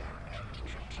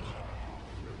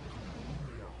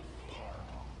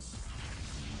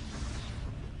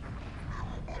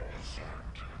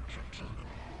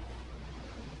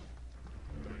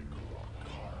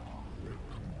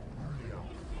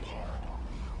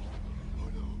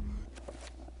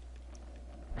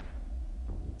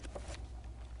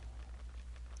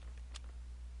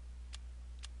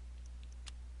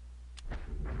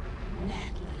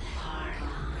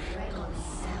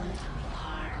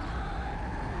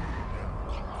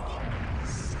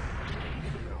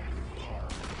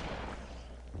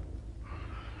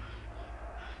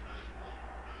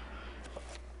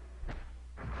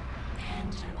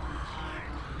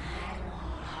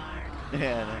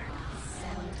 Yeah, I know.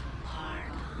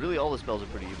 Really, all the spells are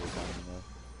pretty evil sounding, though.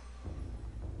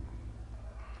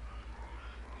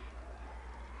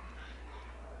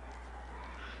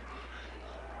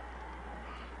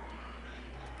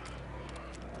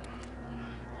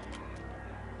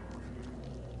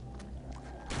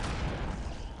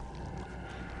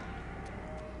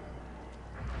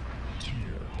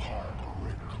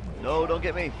 No, don't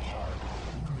get me.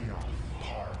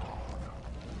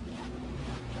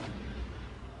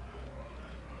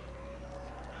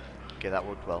 Okay, that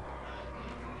worked well.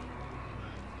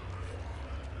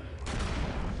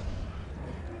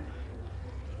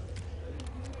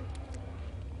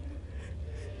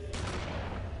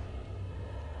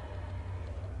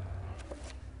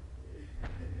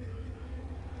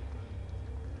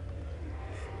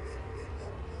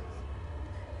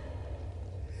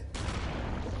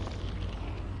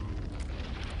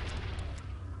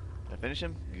 Did I finish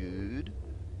him? Good.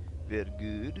 Very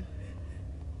good.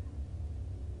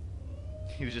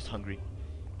 He was just hungry.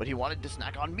 But he wanted to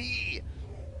snack on me!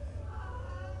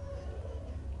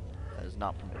 That is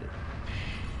not permitted.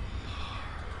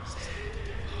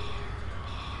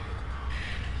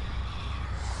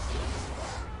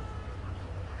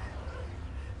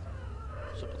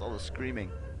 What's up with all the screaming?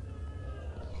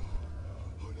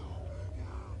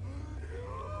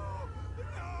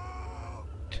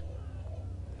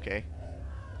 Okay.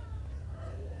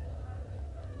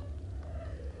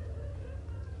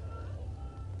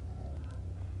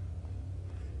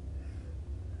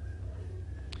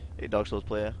 Hey, Dark Souls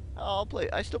player. I'll play.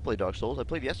 I still play Dark Souls. I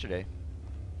played yesterday.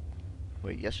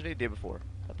 Wait, yesterday? Day before?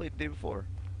 I played the day before.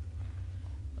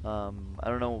 I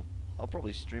don't know. I'll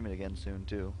probably stream it again soon,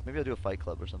 too. Maybe I'll do a fight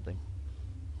club or something.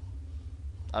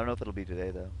 I don't know if it'll be today,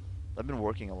 though. I've been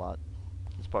working a lot.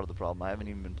 That's part of the problem. I haven't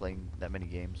even been playing that many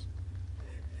games.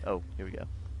 Oh, here we go.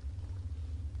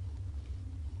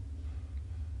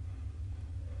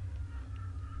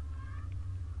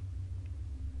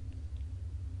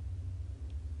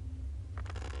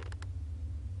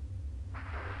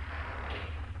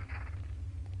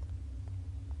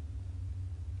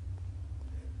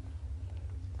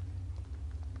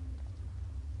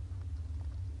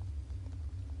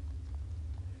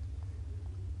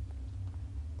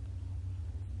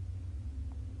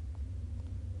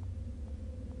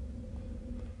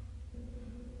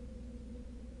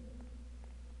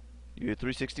 Your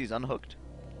 360 is unhooked?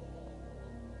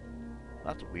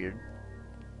 That's weird.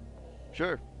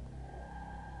 Sure.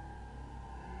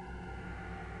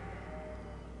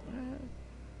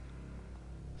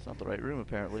 It's not the right room,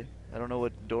 apparently. I don't know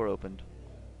what door opened.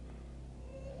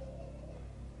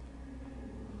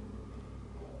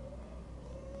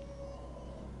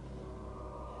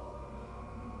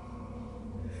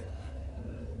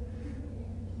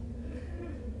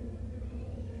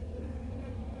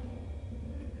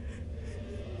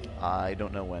 I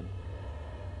don't know when.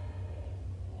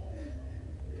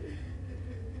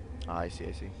 Ah, I see,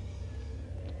 I see.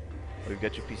 Oh, you've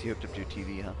got your PC hooked up to your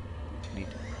TV, huh? Neat.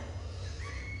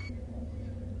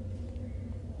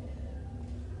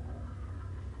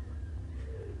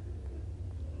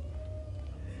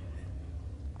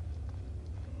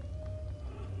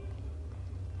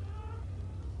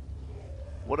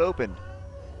 What opened?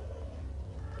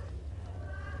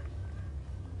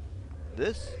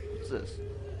 This? What's this?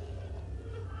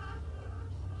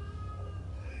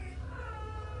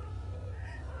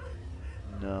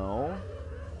 No.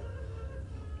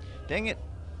 Dang it.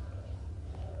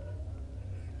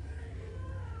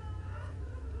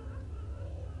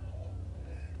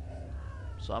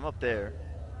 So I'm up there.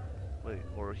 Wait,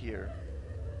 or here.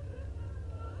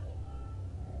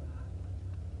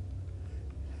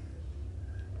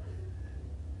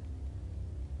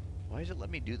 Why does it let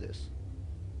me do this?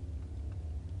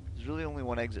 There's really only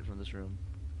one exit from this room.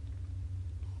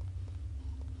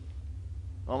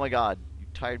 Oh my god, you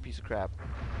tired piece of crap.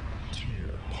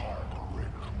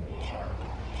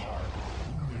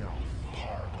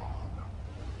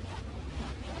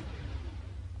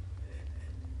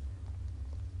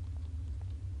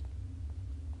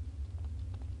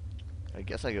 I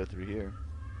guess I go through here.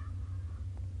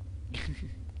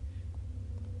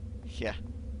 Yeah.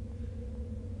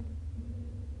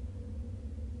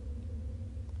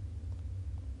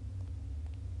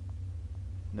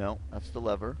 No, that's the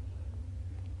lever.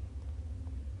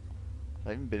 Have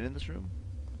I even been in this room?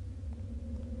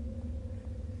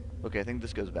 Okay, I think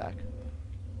this goes back.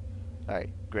 Alright,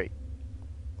 great.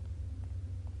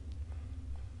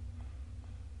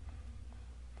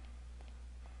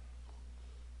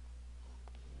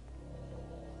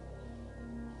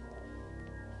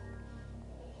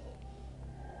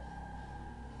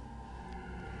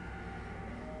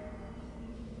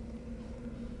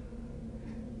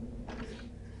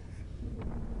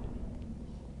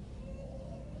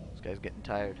 This guy's getting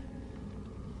tired.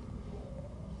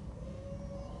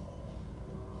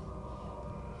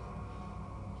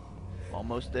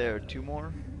 Almost there. 2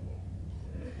 more.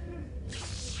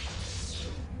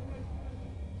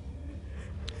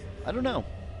 I don't know.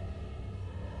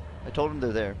 I told him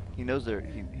they're there. He knows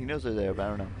he knows they're there, but I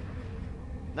don't know.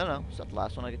 No, no, it's not the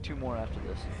last one. I get 2 more after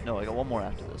this. No, I got 1 more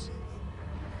after this.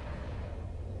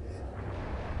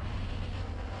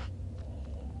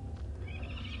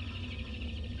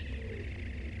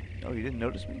 Oh, you didn't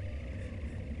notice me?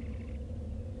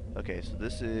 Okay, so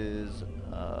this is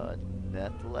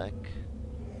Nethlek.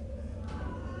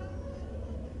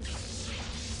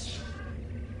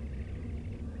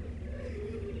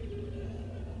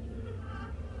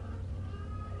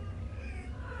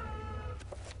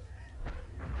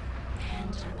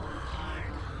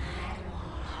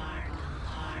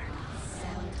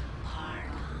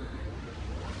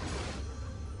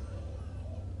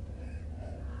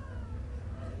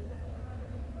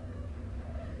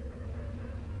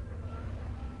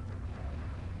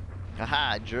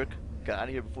 Haha, jerk. Got out of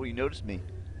here before you noticed me.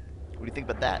 What do you think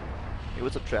about that? Hey,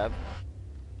 what's up, Trav?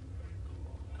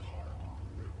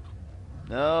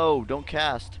 No, don't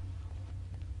cast.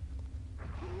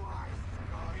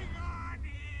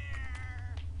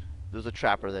 There's a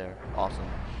trapper there. Awesome.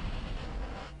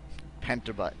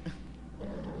 Penterbutt.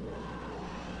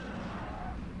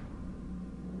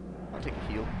 I'll take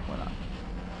a heal. Why not?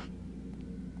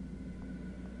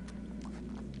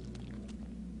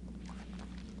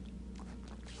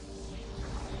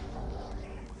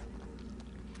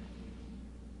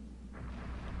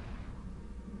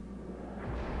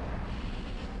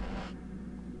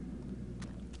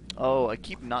 Oh, I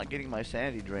keep not getting my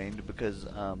sanity drained because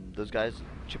those guys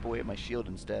chip away at my shield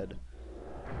instead.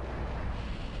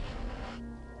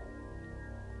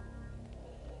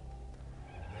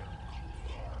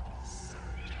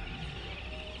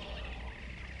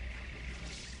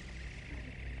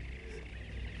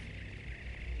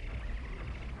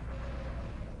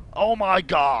 Oh my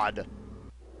god!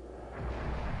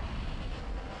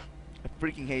 I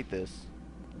freaking hate this.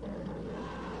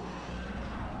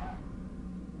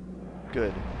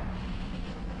 Good.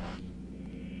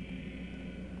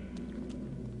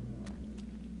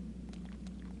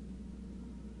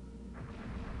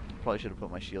 Probably should have put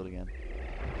my shield again.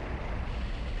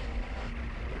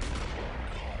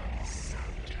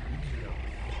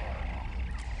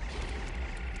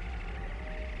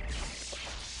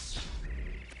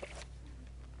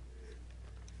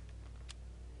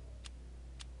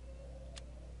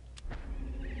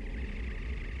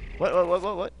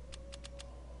 What?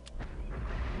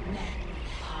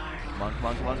 Come on, come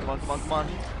on, come on, come on, come on, come on.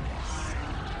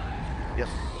 Yes.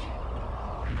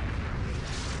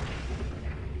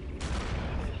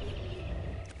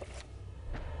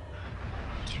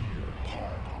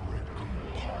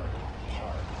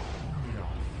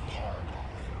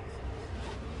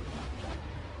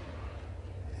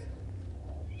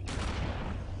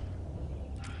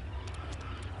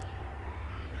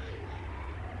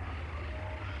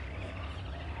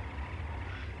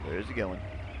 Where is he going?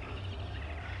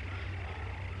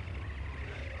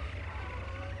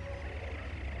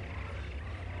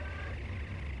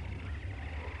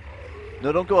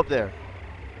 No, don't go up there.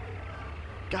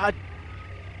 God.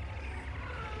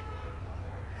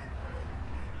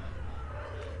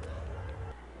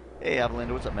 Hey,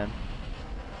 Alexander, what's up, man?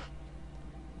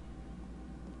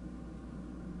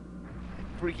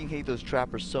 I freaking hate those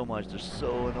trappers so much. They're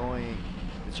so annoying.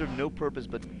 They serve no purpose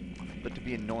but to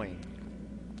be annoying.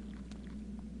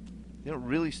 They don't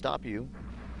really stop you.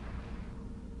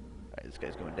 Alright, this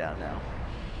guy's going down now.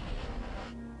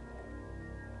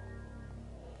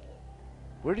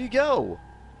 Where did he go?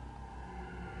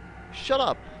 Shut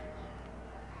up!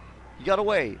 He got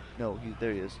away. No,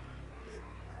 there he is.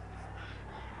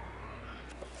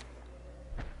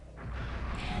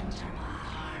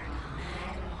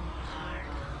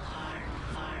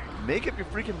 Make up your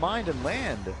freaking mind and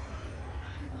land.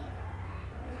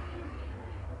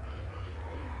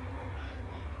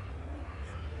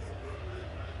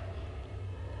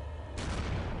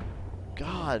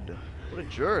 God, what a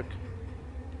jerk.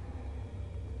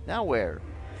 Now where?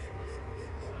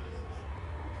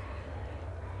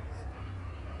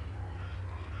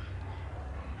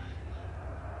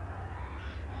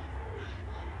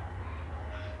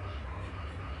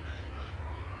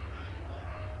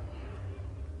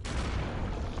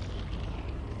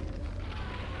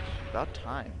 About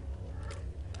time.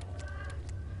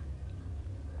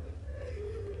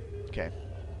 Okay.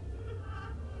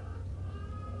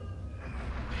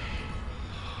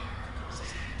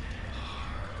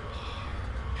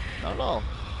 Not at all.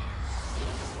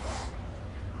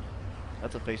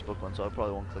 That's a Facebook one, so I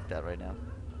probably won't click that right now.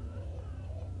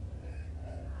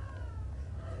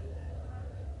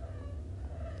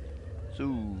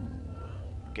 So,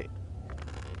 okay.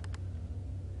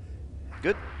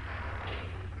 Good.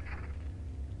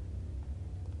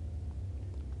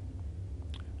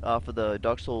 For the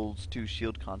Dark Souls 2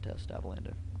 Shield Contest,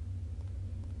 Avalander.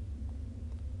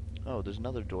 Oh, there's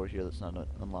another door here that's not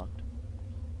unlocked.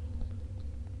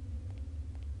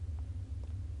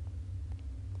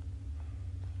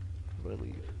 Where do I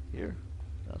leave? Here?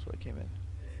 That's where I came in.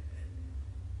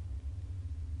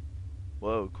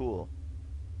 Whoa, cool.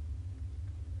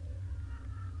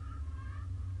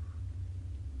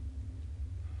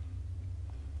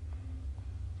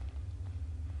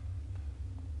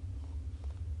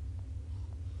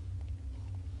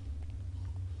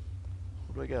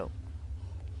 Where do I go?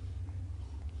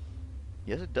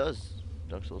 Yes, it does.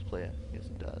 Dark Souls play it. Yes,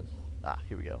 it does. Ah,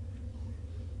 here we go.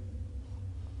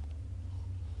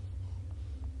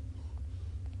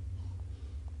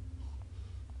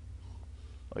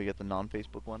 Oh, you got the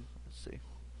non-Facebook one? Let's see.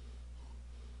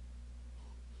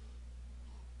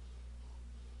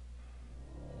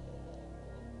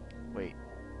 Wait,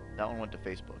 that one went to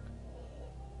Facebook.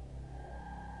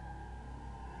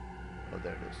 Oh,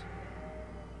 there it is.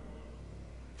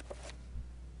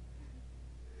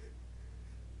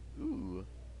 Ooh,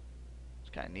 it's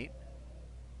kind of neat.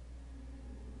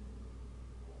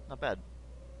 Not bad.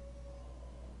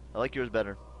 I like yours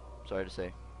better. Sorry to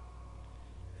say.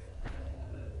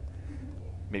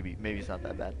 Maybe it's not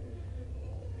that bad.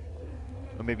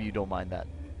 Or maybe you don't mind that.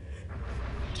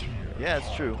 Yeah,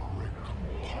 it's true.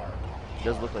 It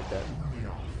does look like that.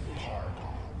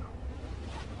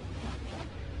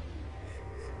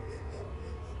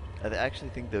 I actually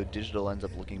think the digital ends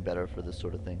up looking better for this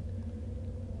sort of thing.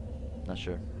 Not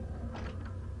sure.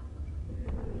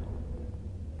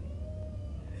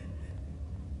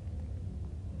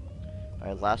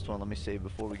 Alright, last one. Let me save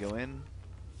before we go in.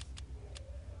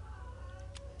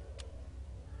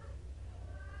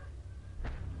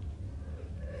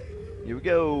 Here we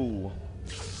go.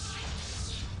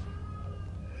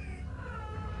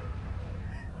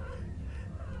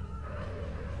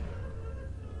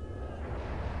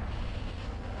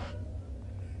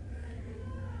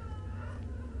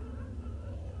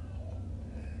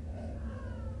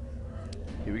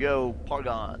 Here we go,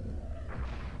 Pargon.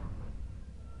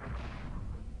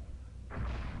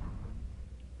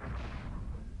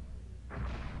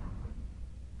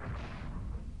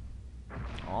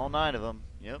 All 9 of them.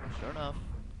 Yep, sure enough.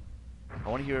 I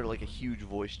want to hear like a huge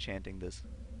voice chanting this.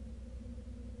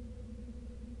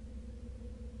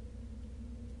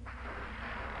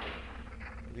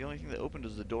 The only thing that opened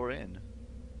was the door in.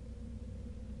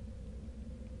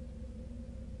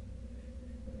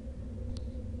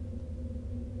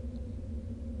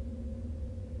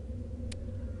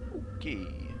 Okay,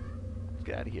 let's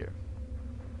get out of here.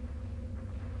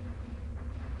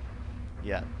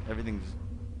 Yeah, everything's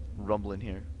rumbling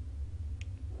here.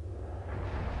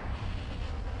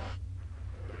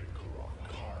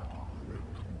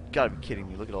 Gotta be kidding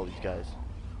me, look at all these guys.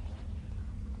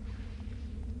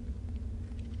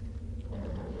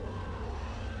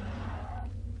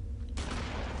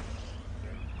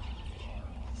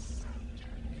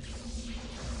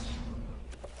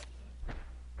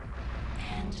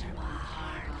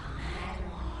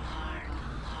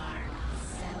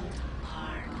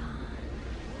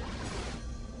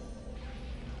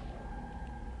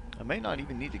 I may not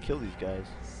even need to kill these guys.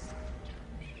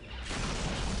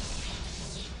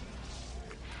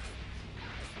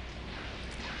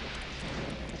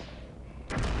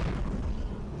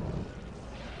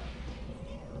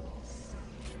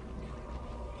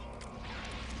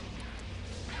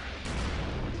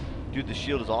 Dude, the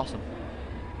shield is awesome.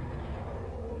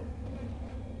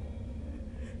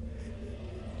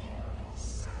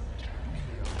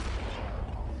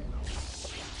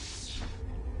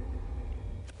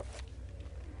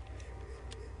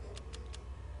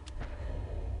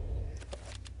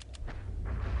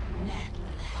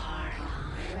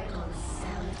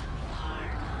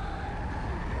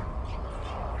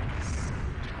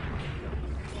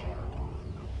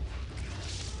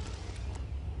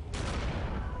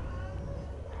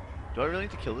 Do I really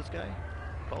need to kill this guy?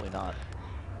 Probably not.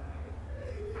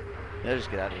 Yeah,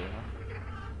 just get out of here, huh?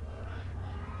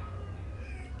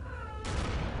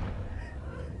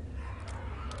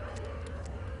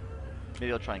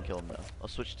 Maybe I'll try and kill him though. I'll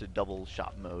switch to double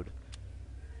shot mode.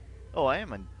 Oh, I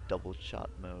am in double shot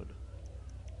mode.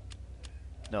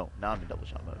 No, now I'm in double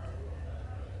shot mode.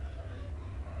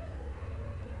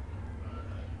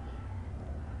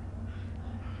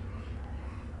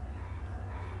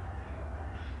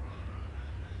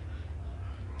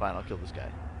 Fine, I'll kill this guy.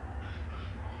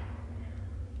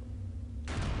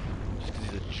 Just because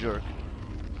he's a jerk.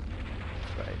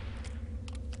 That's right.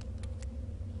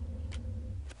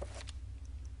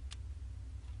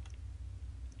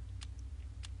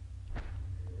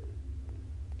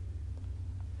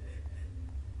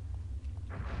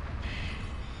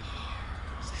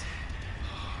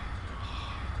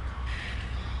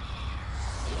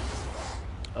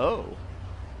 Oh.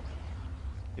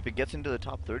 If it gets into the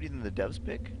top 30, then the devs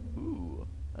pick? Ooh,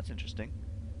 that's interesting.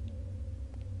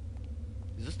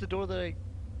 Is this the door that I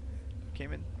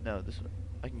came in? No, this one.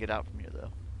 I can get out from here, though.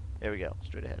 There we go,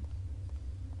 straight ahead.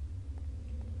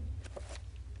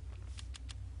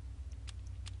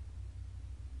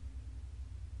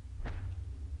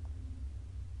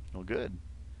 Oh, good.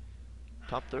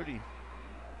 Top 30.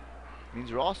 Means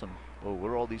you're awesome. Oh,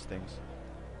 what are all these things?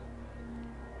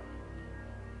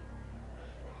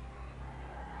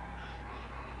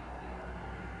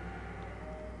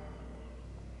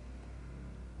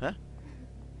 Huh?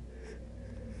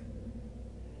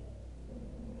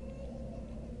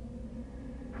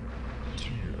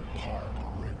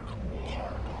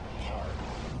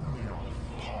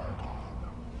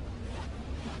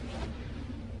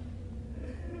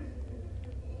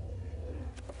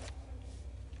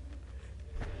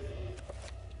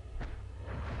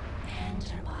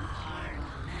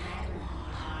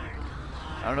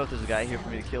 I don't know if there's a guy here for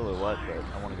me to kill or what, but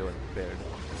I want to go in prepared.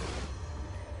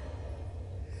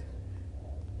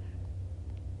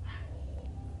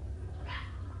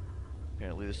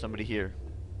 Apparently there's somebody here.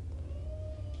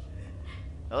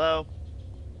 Hello?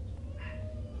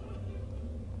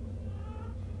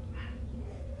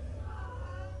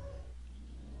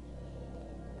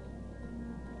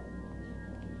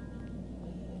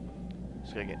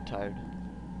 This guy getting tired.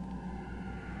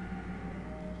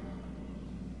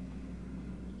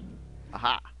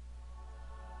 Aha!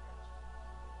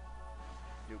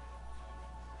 Nope.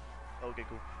 Okay,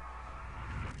 cool.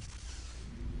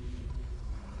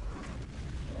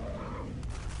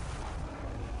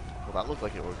 Well, that looked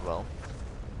like it worked well.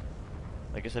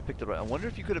 I guess I picked the right. I wonder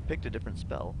if you could have picked a different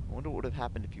spell. I wonder what would have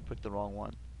happened if you picked the wrong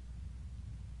one.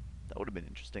 That would have been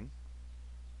interesting.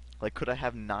 Like, could I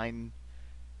have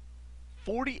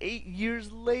 48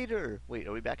 years later? Wait,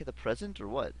 are we back at the present or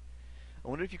what? I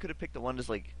wonder if you could have picked the one just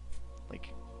like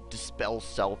dispel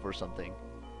self or something,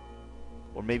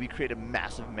 or maybe create a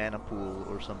massive mana pool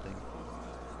or something.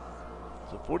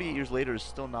 So 48 years later is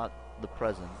still not the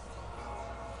present.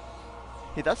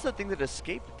 Hey, that's the thing that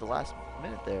escaped at the last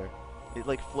minute there. It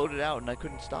like floated out and I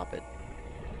couldn't stop it.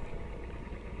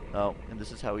 Oh, and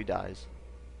this is how he dies.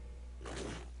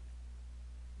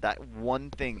 That one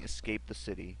thing escaped the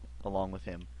city along with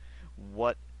him.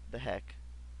 What the heck?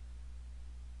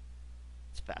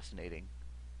 It's fascinating.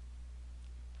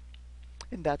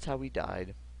 And that's how he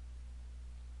died.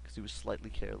 Because he was slightly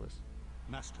careless.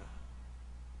 Master,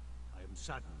 I am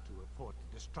saddened to report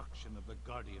the destruction of the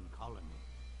Guardian colony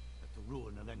at the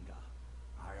ruin of Enga.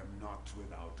 I am not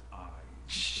without eyes,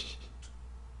 servant.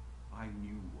 I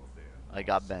knew of their loss I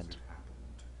got as bent. it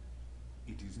happened.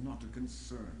 It is not a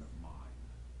concern of mine.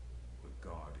 The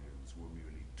Guardians were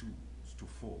merely tools to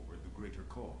forward the greater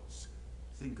cause.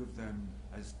 Think of them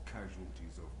as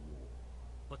casualties of war.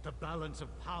 But the balance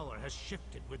of power has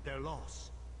shifted with their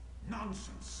loss.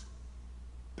 Nonsense!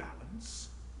 Balance?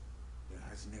 There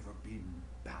has never been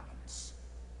balance.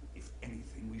 If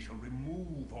anything, we shall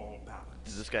remove all balance.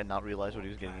 Did this guy not realize what he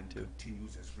was getting Plan into?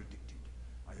 continues as predicted.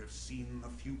 I have seen the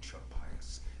future,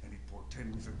 Pius, and it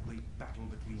portends a great battle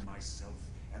between myself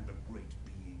and the great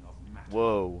being of matter.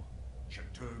 Whoa.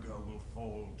 Chattur'gha will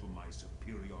fall to my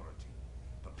superiority.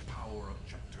 The power of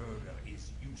Chattur'gha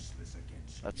is useless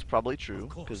against That's me. probably true, Of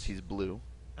course. because he's blue.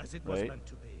 As it was Right. meant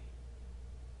to be.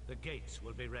 The gates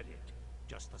will be readied,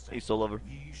 just the same. Hey, Soul Lover.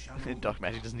 We shall Dark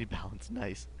magic doesn't need balance.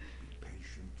 Nice. Be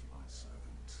patient, my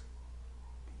servant.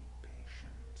 Be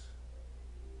patient.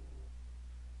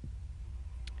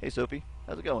 Hey, Sophie.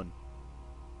 How's it going?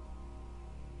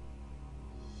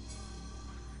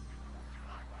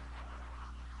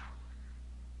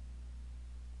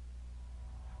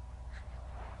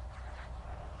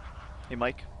 Hey,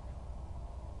 Mike.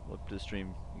 Welcome to the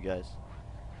stream, you guys.